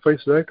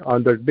signifies that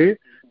on that day,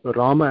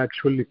 Rama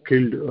actually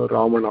killed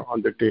Ravana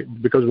on that day,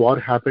 because war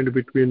happened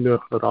between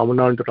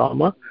Ravana and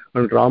Rama,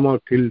 and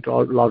Lord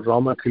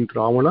Rama killed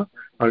Ravana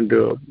and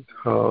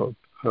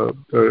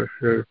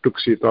took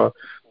Sita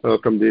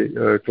from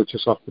the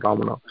clutches of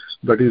Ravana.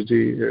 That is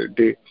the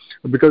day.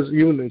 Because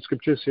even in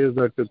scripture says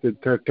that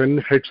the 10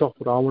 heads of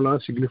Ravana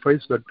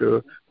signifies that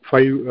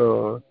 5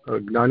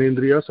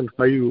 Gnanendriyas and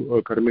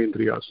 5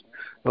 Karmendriyas.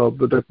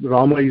 But that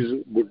Rama is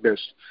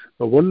goodness.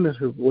 One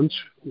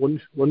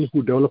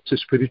who develops a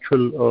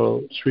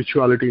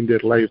spirituality in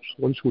their lives,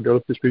 one who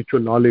develops a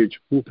spiritual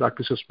knowledge, who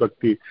practices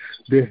bhakti,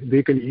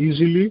 they can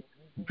easily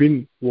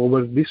win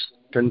over these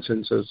 10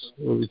 senses,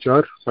 which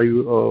are 5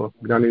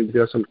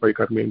 Gnanendriyas and 5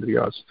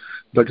 Karmendriyas.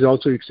 That is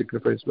also it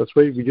signifies. That's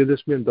why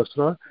Vijayadashmi and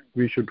Dasara,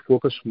 we should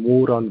focus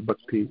more on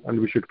bhakti, and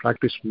we should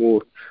practice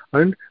more,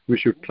 and we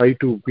should try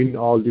to win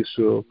all these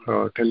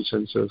 10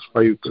 senses,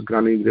 5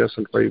 Gnanendriyas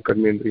and 5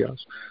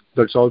 Karmendriyas.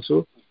 That's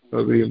also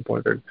very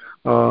important.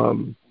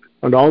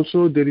 And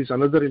also there is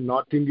another in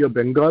North India,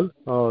 Bengal.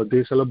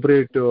 They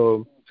celebrate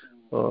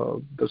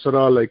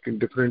Dasara like in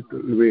different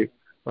way.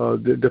 For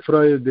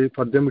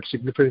them it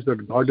signifies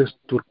that goddess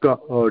Durga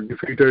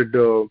defeated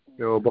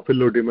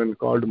buffalo demon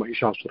called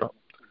Mahishasura.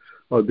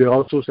 They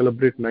also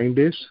celebrate 9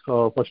 days.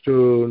 First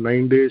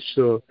 9 days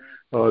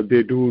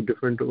they do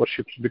different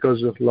worships,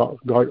 because of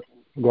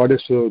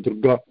goddess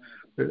Durga.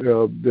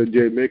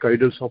 They make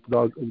idols of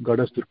the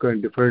goddess Durga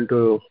in different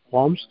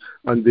forms,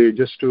 and they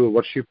just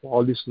worship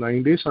all these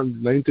 9 days. On the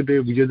 9th day,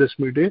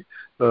 Vijayadashmi day,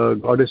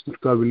 goddess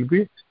Durga will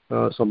be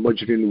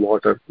submerged in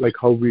water, like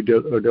how we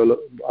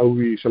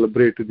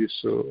celebrate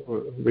this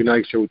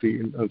Vinayak Chavithi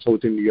in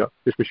South India,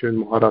 especially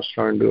in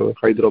Maharashtra and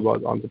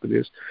Hyderabad, Andhra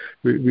Pradesh.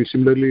 We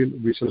similarly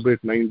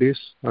celebrate 9 days,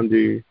 and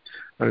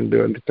on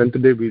the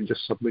 10th day we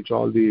just submit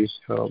all the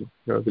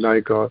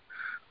Vinayaka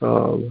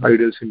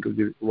idols into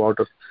the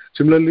water.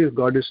 Similarly,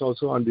 goddess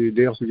also on the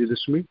day of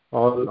Vijayadashmi,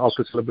 all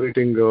after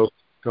celebrating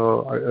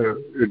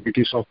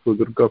deities of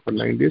Durga for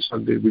 9 days,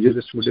 on the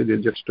Vijayadashmi day they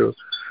just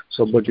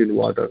submerge in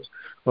water.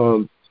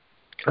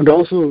 And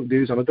also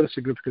there is another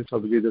significance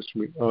of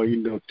Vijayadashmi.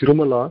 In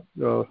Tirumala,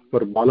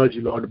 for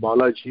Balaji, Lord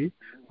Balaji,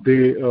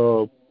 they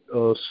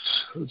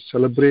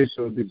celebrate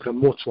the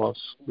Brahmotsvas,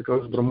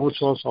 because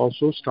Brahmotsvas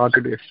also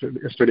started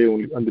yesterday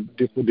only, on the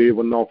day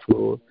 1 of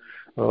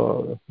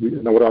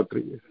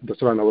Navaratri,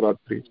 Dasara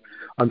Navaratri.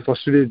 And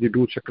first day they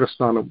do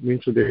Chakrasnanam,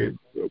 means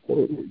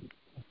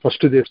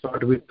first they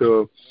start with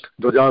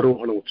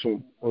Dvajarohana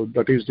Utsavam.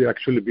 That is the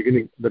actual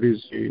beginning. That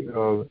is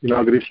the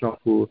inauguration of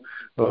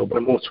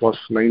Brahmotsvas,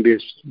 9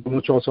 days.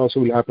 Brahmotsvas also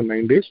will happen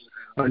 9 days.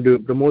 And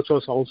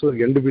Brahmotsvas also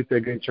end with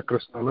again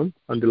Chakrasnanam.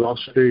 And the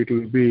last day it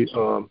will be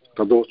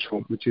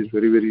Radhotsavam, which is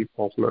very, very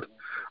popular.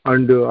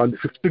 And on the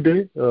 5th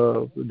day,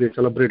 they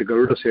celebrate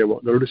Garuda Seva.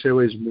 Garuda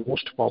Seva is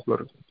most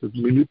popular.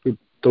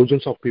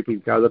 Thousands of people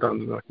gather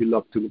on the hill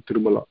of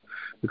Tirumala,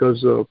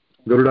 because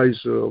Garuda is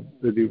the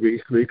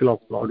vehicle of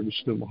Lord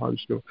Vishnu,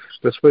 Mahavishnu.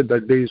 That's why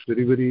that day is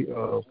very, very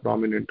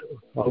prominent.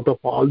 Out of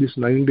all these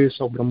 9 days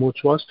of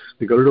Brahmotsvas,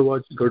 the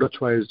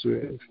Garudatsva is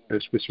a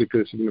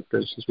specific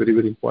significance. It's very,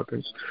 very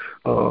important.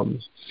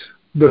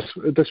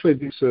 That's why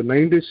this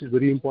 9 days is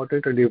very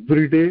important, and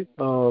every day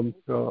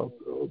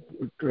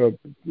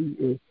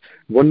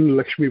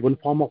one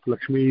form of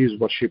Lakshmi is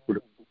worshipped.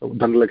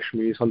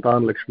 Dhanalakshmi,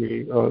 Santan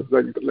Lakshmi,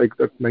 like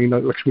that 9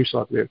 Lakshmis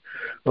are there.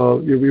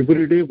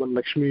 Every day one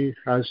Lakshmi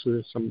has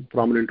some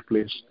prominent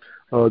place.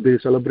 They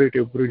celebrate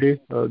every day.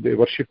 They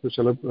worship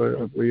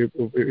every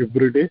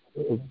day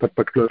that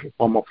particular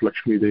form of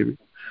Lakshmi Devi.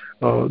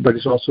 That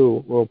is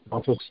also a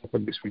process for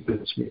this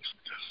Vijayadashmi.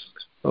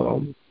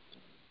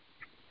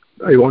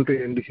 I want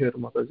to end here,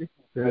 Mataji.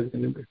 Do you have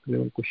any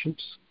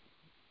questions?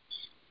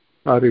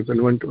 Or if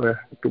anyone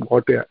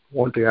want to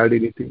add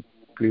anything,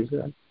 please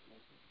add.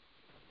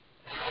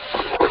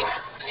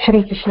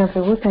 Hare Krishna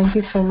Prabhu, thank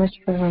you so much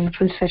for a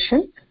wonderful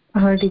session.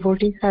 Our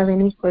devotees have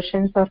any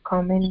questions or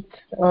comments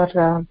or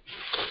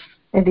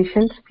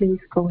additions, please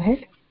go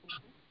ahead.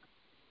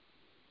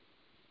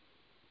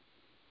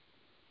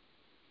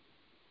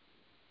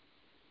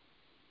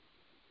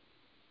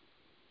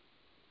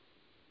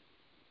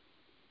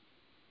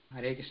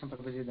 Hare Krishna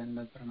Prabhuji,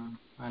 Dandavat Pranam.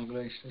 All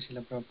glories to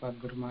Srila Prabhupada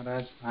Guru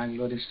Maharaj. All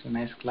glories to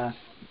nice class.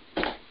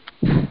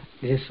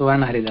 This is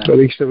Suvarna Haridas. Hare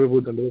Krishna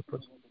Prabhu, Dandavat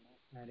Pranam.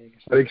 Hare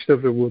Krishna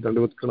Prabhu,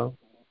 Dandavat Pranam.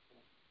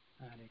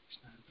 Hare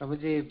Krishna.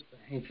 Prabhuji,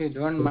 if you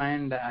don't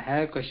mind, I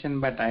have a question,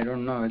 but I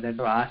don't know whether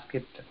to ask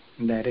it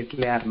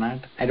directly or not.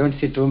 I don't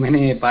see too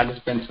many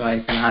participants, so I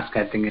can ask.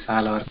 I think it's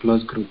all our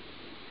close group.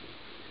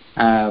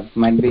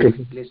 Might be,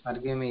 please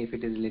forgive me if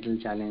it is a little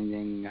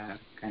challenging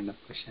kind of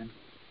question.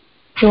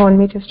 Do you want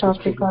me to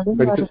stop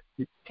recording or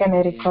can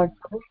I record?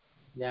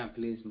 Yeah,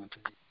 please,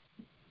 Mataji.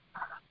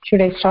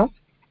 Should I stop?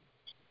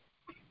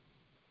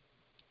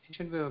 It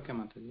should be okay,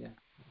 Mataji. Yeah.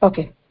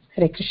 Okay.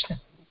 Hare Krishna.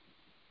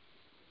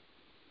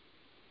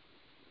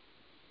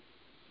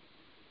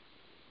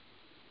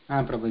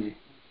 Prabhuji.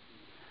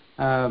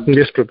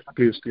 Yes, Prabhu,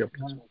 please. Yeah,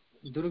 please.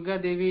 Durga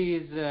Devi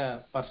is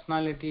a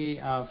personality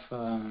of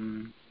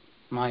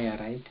Maya,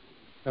 right,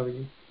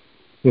 Prabhuji?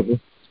 Mm-hmm.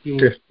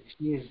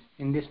 She is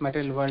in this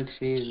material world.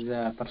 She is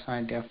a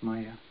personality of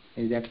Maya.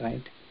 Is that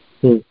right?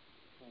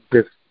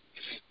 Yes.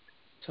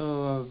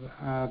 So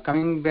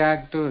coming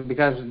back to,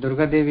 because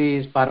Durga Devi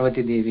is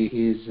Parvati Devi,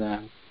 she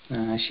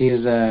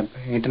is the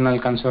eternal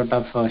consort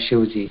of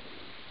Shivji.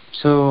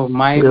 So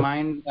my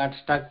mind got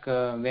stuck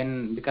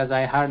because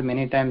I heard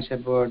many times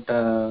about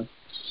our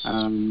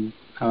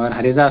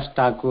Haridas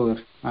Thakur,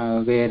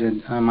 where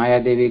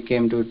Maya Devi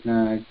came to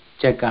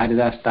check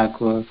Haridas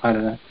Thakur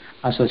for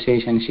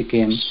association. She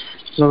came.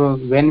 So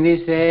when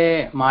we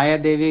say Maya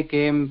Devi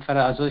came for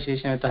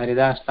association with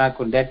Haridas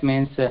Thakur, that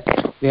means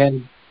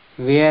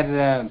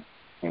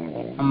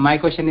my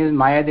question is,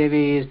 Maya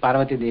Devi is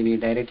Parvati Devi,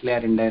 directly or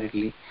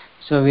indirectly.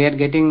 So we are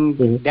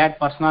getting that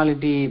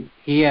personality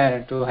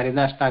here to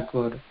Haridas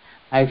Thakur.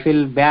 I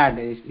feel bad.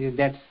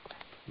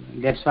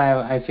 That's why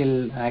I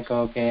feel like,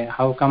 okay,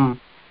 how come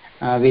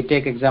we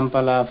take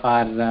example of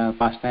our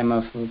pastime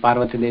of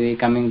Parvati Devi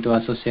coming to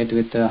associate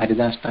with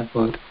Haridas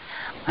Thakur,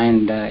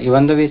 and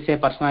even though we say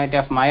personality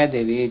of Maya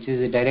Devi, it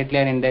is directly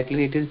or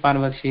indirectly, it is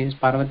Parvati. She is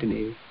Parvati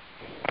Devi.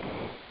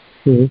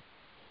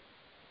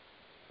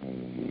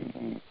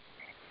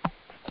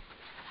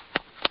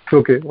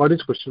 Okay, what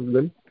is question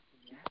then?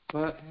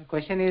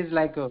 Question is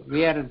like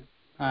we are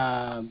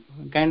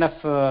kind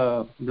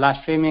of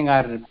blaspheming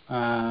or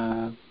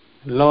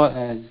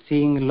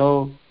seeing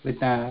low with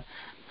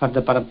for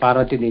the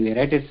Parvati Devi,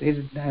 right?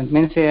 It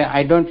means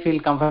I don't feel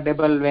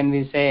comfortable when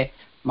we say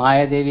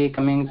Maya Devi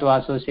coming to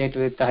associate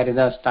with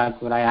Haridas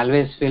Thakur. I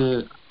always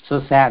feel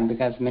so sad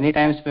because many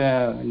times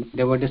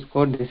devotees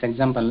quote this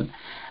example,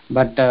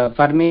 but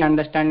for me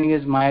understanding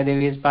is Maya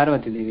Devi is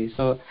Parvati Devi.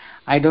 So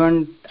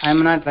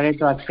I'm not ready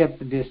to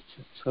accept this.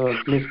 So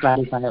please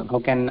clarify, how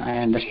can I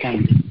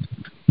understand this?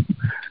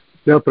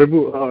 Yeah,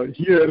 Prabhu,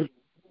 here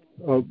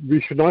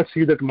we should not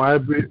see that Maya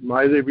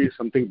Devi is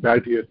something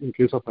bad here in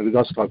case of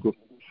Haridas Thakur.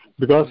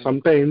 Because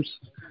sometimes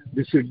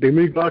these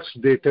demigods,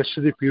 they test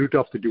the purity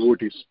of the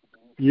devotees.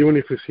 Even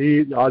if you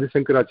see Adi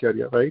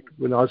Shankaracharya, right?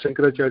 When Adi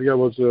Shankaracharya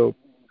was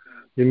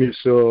in his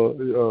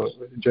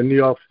journey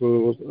of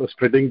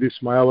spreading this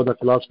Mayavada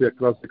philosophy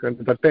across the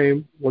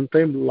country, one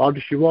time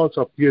Lord Shiva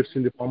also appears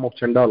in the form of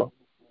Chandala.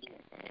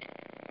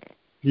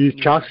 He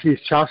chastises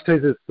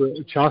Adi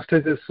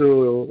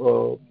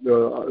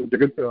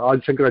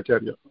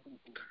Shankaracharya.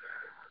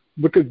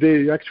 But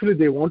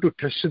they want to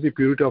test the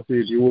purity of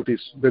the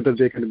devotees, whether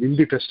they can win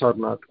the test or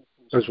not.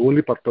 That's the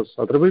only purpose.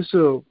 Otherwise,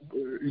 do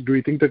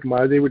you think that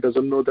Mahadevi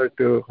doesn't know that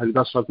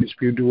Haridas Thakur is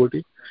pure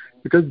devotee?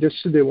 Because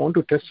just they want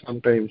to test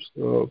sometimes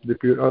the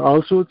pure.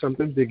 Also,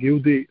 sometimes they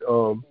give the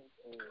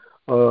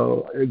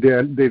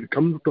they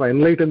come to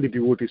enlighten the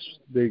devotees.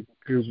 They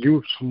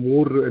give some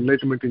more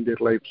enlightenment in their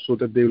life so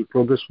that they will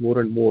progress more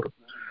and more.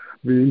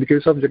 In the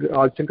case of Adi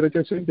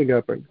Shankaracharya, same thing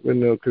happened.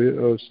 When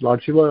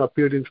Lord Shiva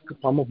appeared in the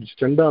form of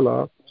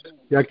Chandala,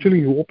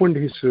 he opened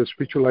his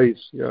spiritual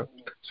eyes. Yeah.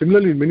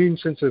 Similarly, in many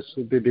instances,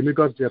 the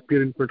demigods, they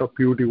appear in front of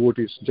pure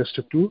devotees just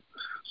to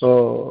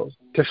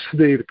test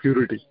their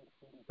purity,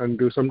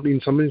 and in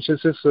some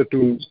instances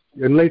to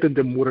enlighten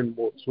them more and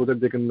more so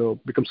that they can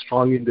become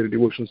strong in their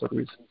devotion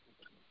service.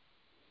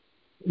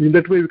 In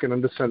that way, we can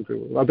understand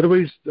people.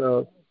 Otherwise,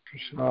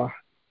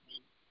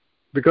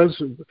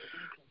 because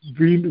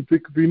we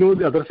know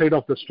the other side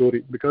of the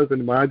story. Because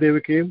when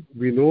Mahadevi came,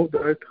 we know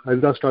that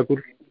Haridas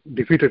Thakur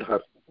defeated her.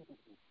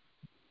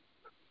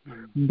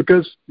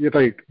 Because you're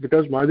right.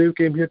 Because Mahadevi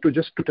came here to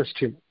test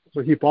him, so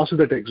he passed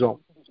that exam,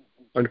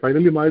 and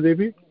finally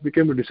Mahadevi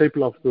became a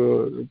disciple of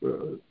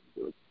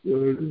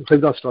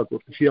Haridas Thakur.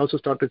 She also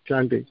started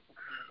chanting.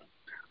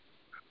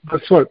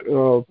 That's what.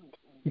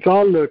 It's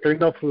all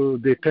kind of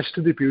they test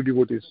the pure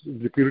devotees,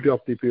 the purity of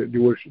the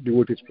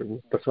devotees.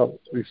 That's all.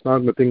 It's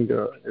not nothing.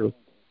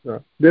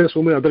 There are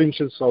so many other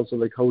instances also,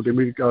 like how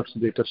demigods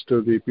they test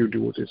the pure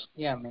devotees.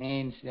 Yeah,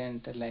 many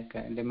incidents like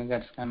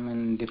demigods come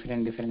in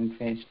different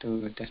ways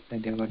to test the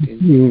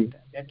devotees.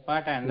 That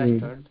part I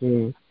understood.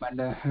 But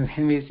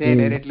when we say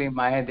directly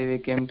Maya Devi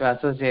came to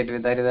associate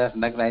with Haridas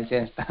Thakur, I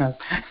say stop.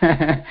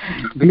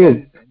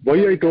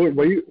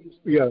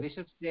 We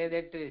should say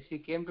that she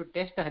came to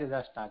test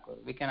Haridas Thakur.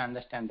 We can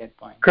understand that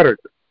point. Correct.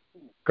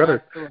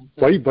 Correct.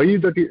 Why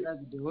that is? Because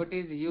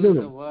devotees use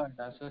the word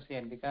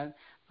associate, because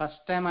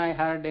first time I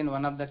heard in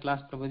one of the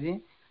class,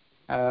 Prabhuji,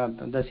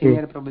 the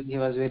senior Prabhuji, he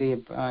was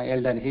very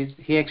elder.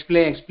 He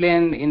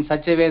explained in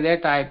such a way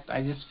that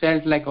I just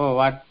felt like, oh,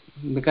 what,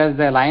 because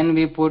the line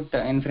we put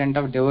in front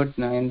of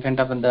in front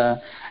of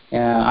the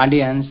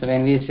audience,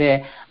 when we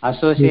say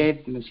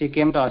associate, she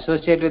came to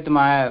associate with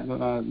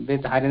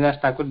with Haridas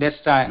Thakur, that's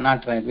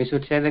not right. We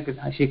should say that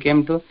she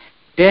came to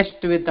test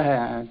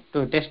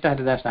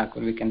Haridas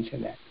Thakur, we can say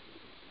that.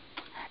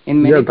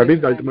 In many that is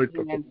places, the ultimate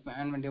purpose.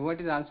 and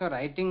devotees also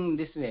writing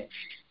this way.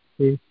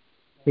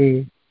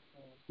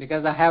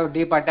 Because I have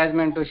deep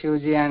attachment to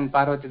Shivji and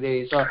Parvati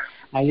Devi, so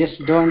I just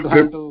don't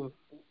want to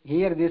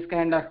hear this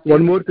kind of thing.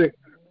 One more thing.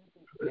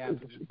 Yeah.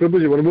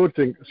 Prabhuji, one more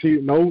thing. See,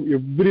 now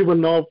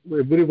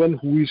everyone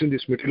who is in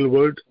this material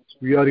world,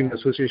 we are in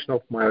association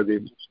of Maya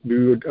Devi. Do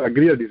you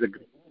agree or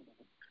disagree?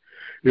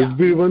 Yeah.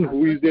 Everyone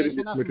who is there in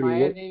this material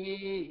world.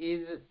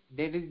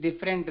 Devi is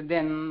different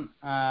than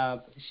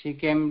she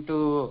came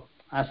to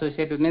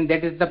associate with me.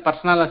 That is the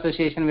personal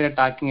association we are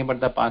talking about,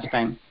 the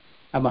pastime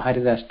of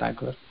Haridas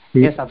Thakur.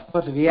 Yes, of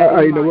course, we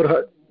are in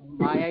Maya.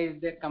 Maya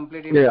is there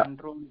complete in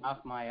control of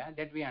Maya.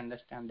 That we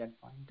understand that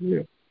point.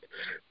 Yeah.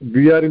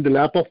 We are in the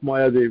lap of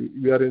Maya Devi.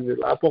 We are in the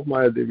lap of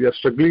Maya Devi. We are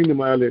struggling in the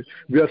Maya Devi.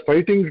 We are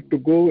fighting to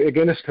go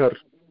against her.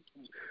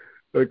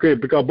 Okay,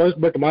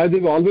 but Maya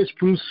Devi always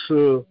pulls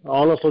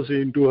all of us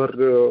into her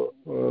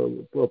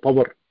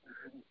power.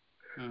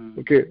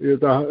 Okay,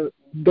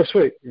 that's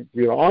why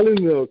we are all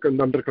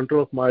under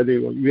control of Maya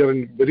Devi. We are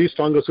in very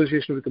strong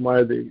association with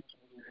Maya Devi.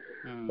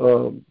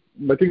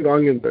 Nothing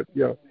wrong in that.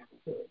 Yeah.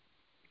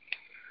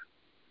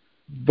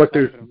 But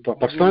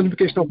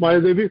personification of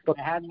Maya Devi.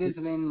 I had this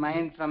in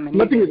mind from many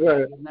days. I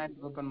did not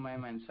open my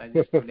mind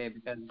just today,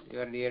 because you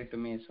are dear to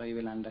me, so you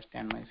will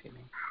understand my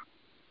feeling.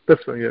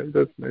 That's fine. Yeah,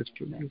 that's nice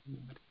to you.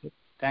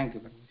 Thank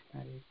you.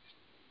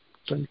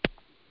 Thank you.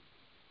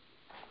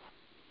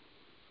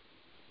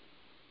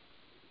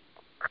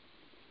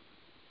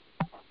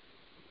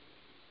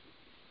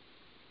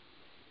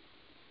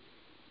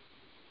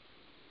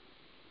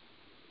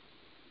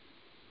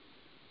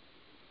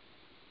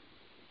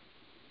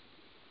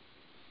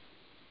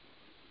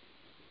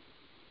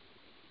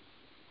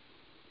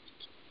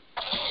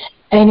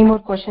 Any more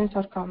questions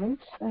or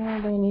comments by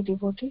any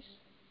devotees?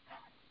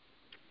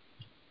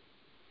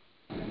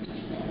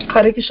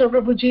 Hare Krishna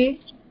Prabhuji.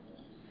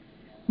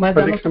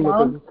 Madhana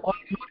Salam. All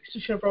glories to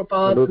Shri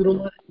Prabhupada, Guru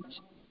Maharaj.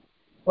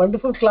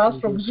 Wonderful class,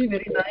 Prabhuji,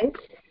 very nice.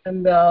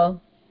 And I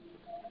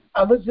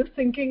was just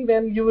thinking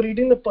when you were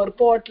reading the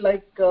purport,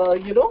 like,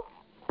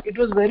 it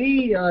was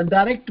very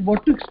direct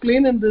what to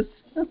explain in this.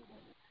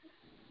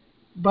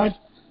 But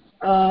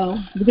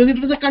because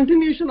it was a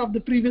continuation of the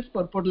previous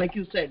purport, like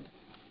you said.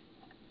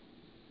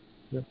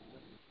 Yeah.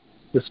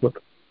 Yes, ma'am.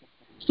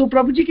 So,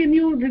 Prabhuji, can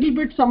you a little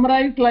bit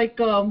summarize, like,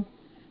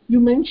 you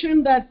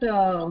mentioned that,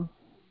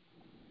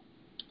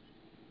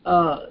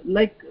 our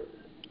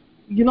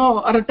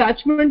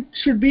attachment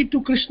should be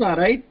to Krishna,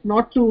 right?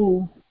 Not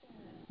to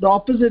the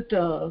opposite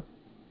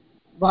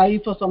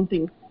wife or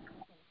something.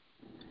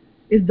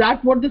 Is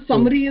that what the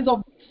summary is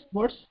of this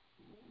verse?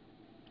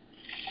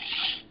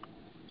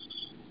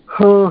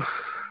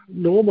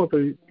 No,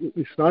 Mata.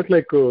 It's not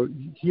like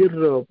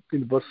here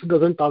in verse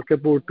doesn't talk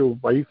about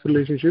wife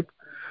relationship,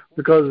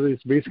 because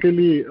it's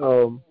basically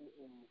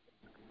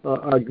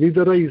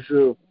Agnidhara is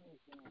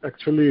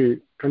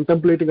actually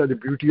contemplating on the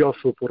beauty of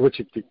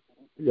Purvachikti.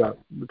 Yeah,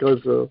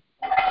 because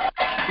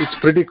it's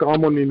pretty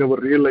common in our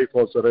real life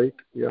also, right?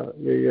 Yeah,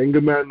 a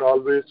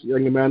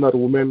young man or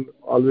woman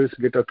always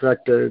get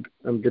attracted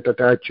and get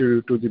attached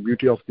to the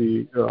beauty of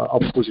the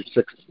opposite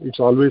sex. It's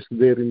always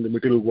there in the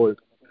material world.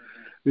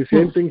 The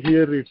same thing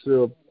here. It's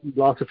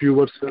last few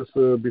verses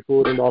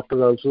before and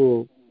after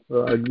also.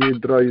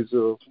 Agnidhara is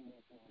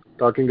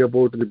talking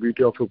about the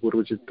beauty of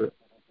Purvachitra.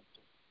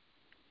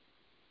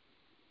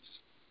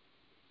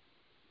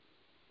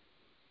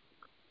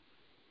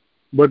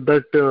 But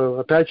that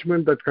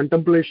attachment, that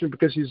contemplation,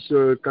 because he's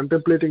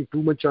contemplating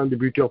too much on the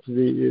beauty of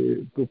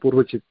the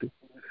Purvachitra.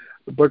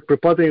 But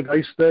Prabhupada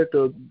writes that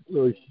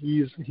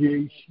he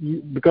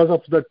because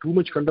of that too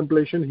much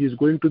contemplation, he's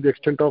going to the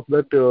extent of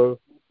that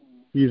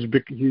he's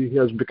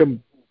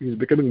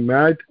becoming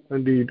mad,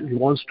 and he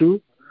wants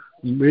to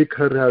make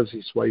her as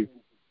his wife.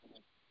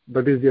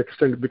 That is the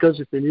extent.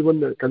 Because if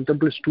anyone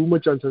contemplates too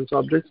much on sense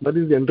objects, that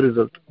is the end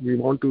result. We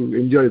want to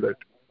enjoy that.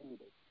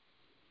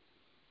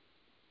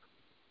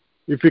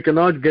 If we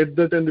cannot get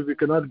that and if we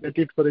cannot get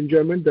it for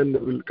enjoyment, then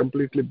we'll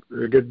completely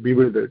get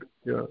bewildered.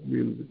 Yeah,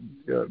 we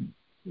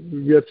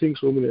are seeing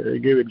so many. I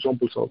gave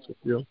examples also.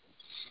 Yeah.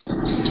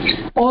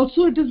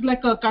 Also, it is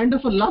like a kind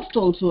of a lust,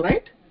 also,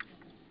 right?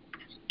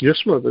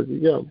 Yes, mother.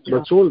 Yeah,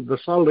 that's all.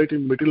 That's all right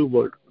in material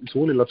world. It's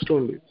only lust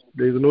only.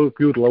 There is no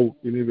pure love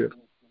anywhere.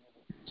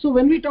 So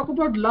when we talk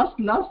about lust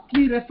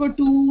we refer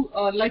to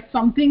like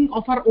something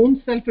of our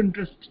own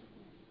self-interest,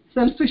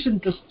 selfish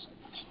interest.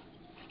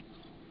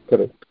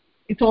 Correct.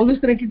 It's always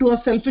connected to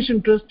our selfish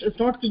interest. It's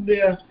not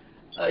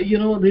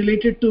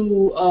related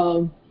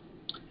to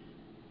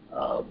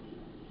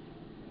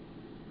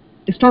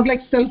It's not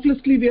like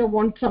selflessly we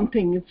want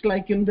something. It's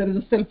like there is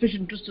a selfish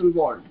interest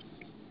involved.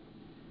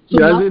 So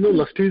yeah, as you know,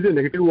 lust is a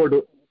negative word.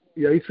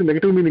 Yeah, it's a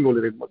negative meaning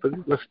only, right,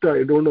 Mataji? Lust,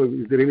 I don't know.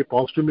 Is there any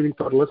positive meaning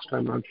for lust?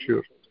 I'm not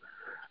sure.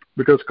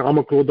 Because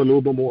kama, krodha,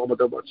 lobha, moha,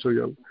 mada,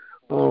 vatsarya.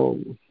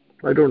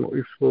 I don't know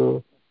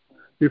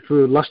if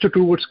lust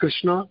towards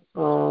Krishna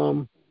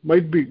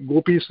might be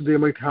gopis. They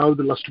might have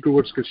the lust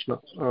towards Krishna.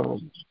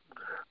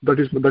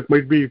 That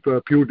might be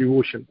pure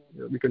devotion.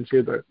 Yeah, we can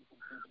say that.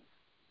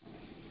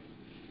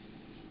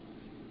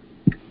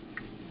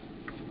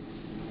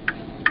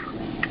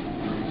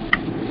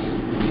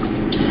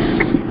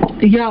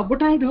 Yeah,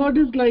 what I had heard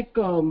is like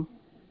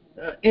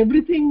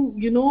everything,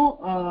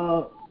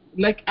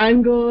 like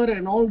anger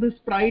and all this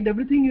pride,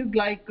 everything is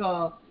like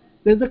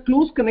there's a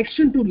close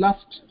connection to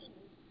lust.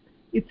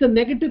 It's a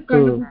negative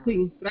kind of a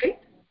thing, right?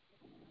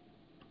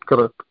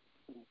 Correct.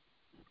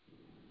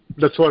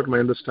 That's what my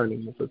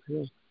understanding of it.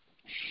 Yeah.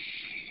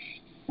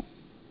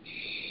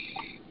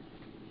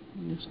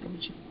 Yes,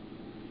 Prabhuji.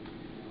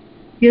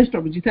 Yes,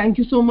 Prabhuji. Thank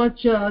you so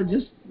much.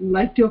 Just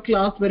liked your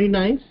class, very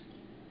nice.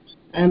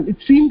 And it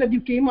seemed that you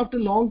came after a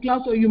long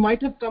class, or you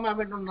might have come, I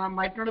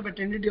might not have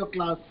attended your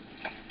class.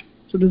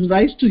 So it is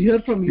nice to hear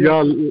from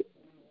you.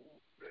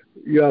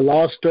 Yeah.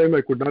 Last time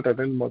I could not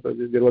attend,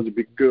 Mataji. There was a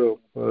big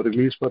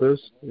release for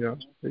us. Yeah,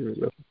 we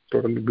were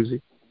totally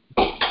busy.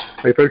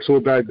 I felt so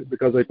bad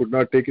because I could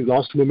not take it.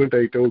 Last moment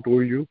I told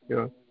you.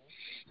 Yeah.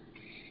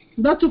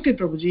 That's okay,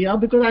 Prabhuji. Yeah,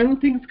 because I know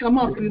things come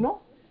up.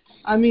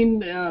 I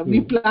mean,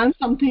 we plan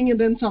something, and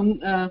then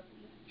some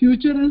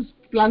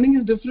planning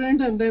is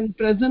different, and then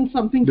present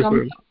something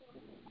comes up.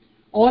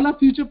 All our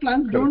future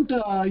plans don't,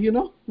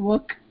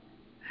 work.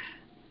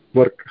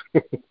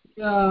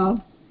 Yeah.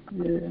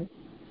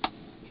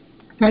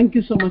 Thank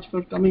you so much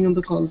for coming on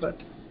the call, but.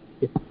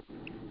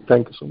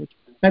 Thank you so much.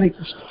 Hare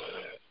Krishna.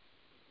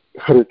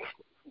 Hare Krishna.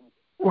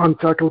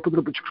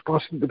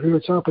 Vanchatotrupachupasindeभ्यो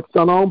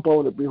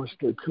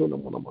pavanebhyo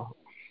namo namah.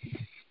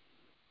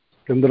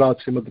 Chandra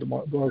Srimadri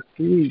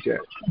ki jai.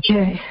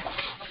 Jai.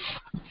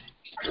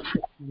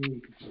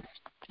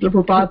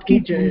 Prabhupada ki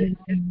jai.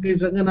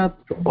 Ranganath.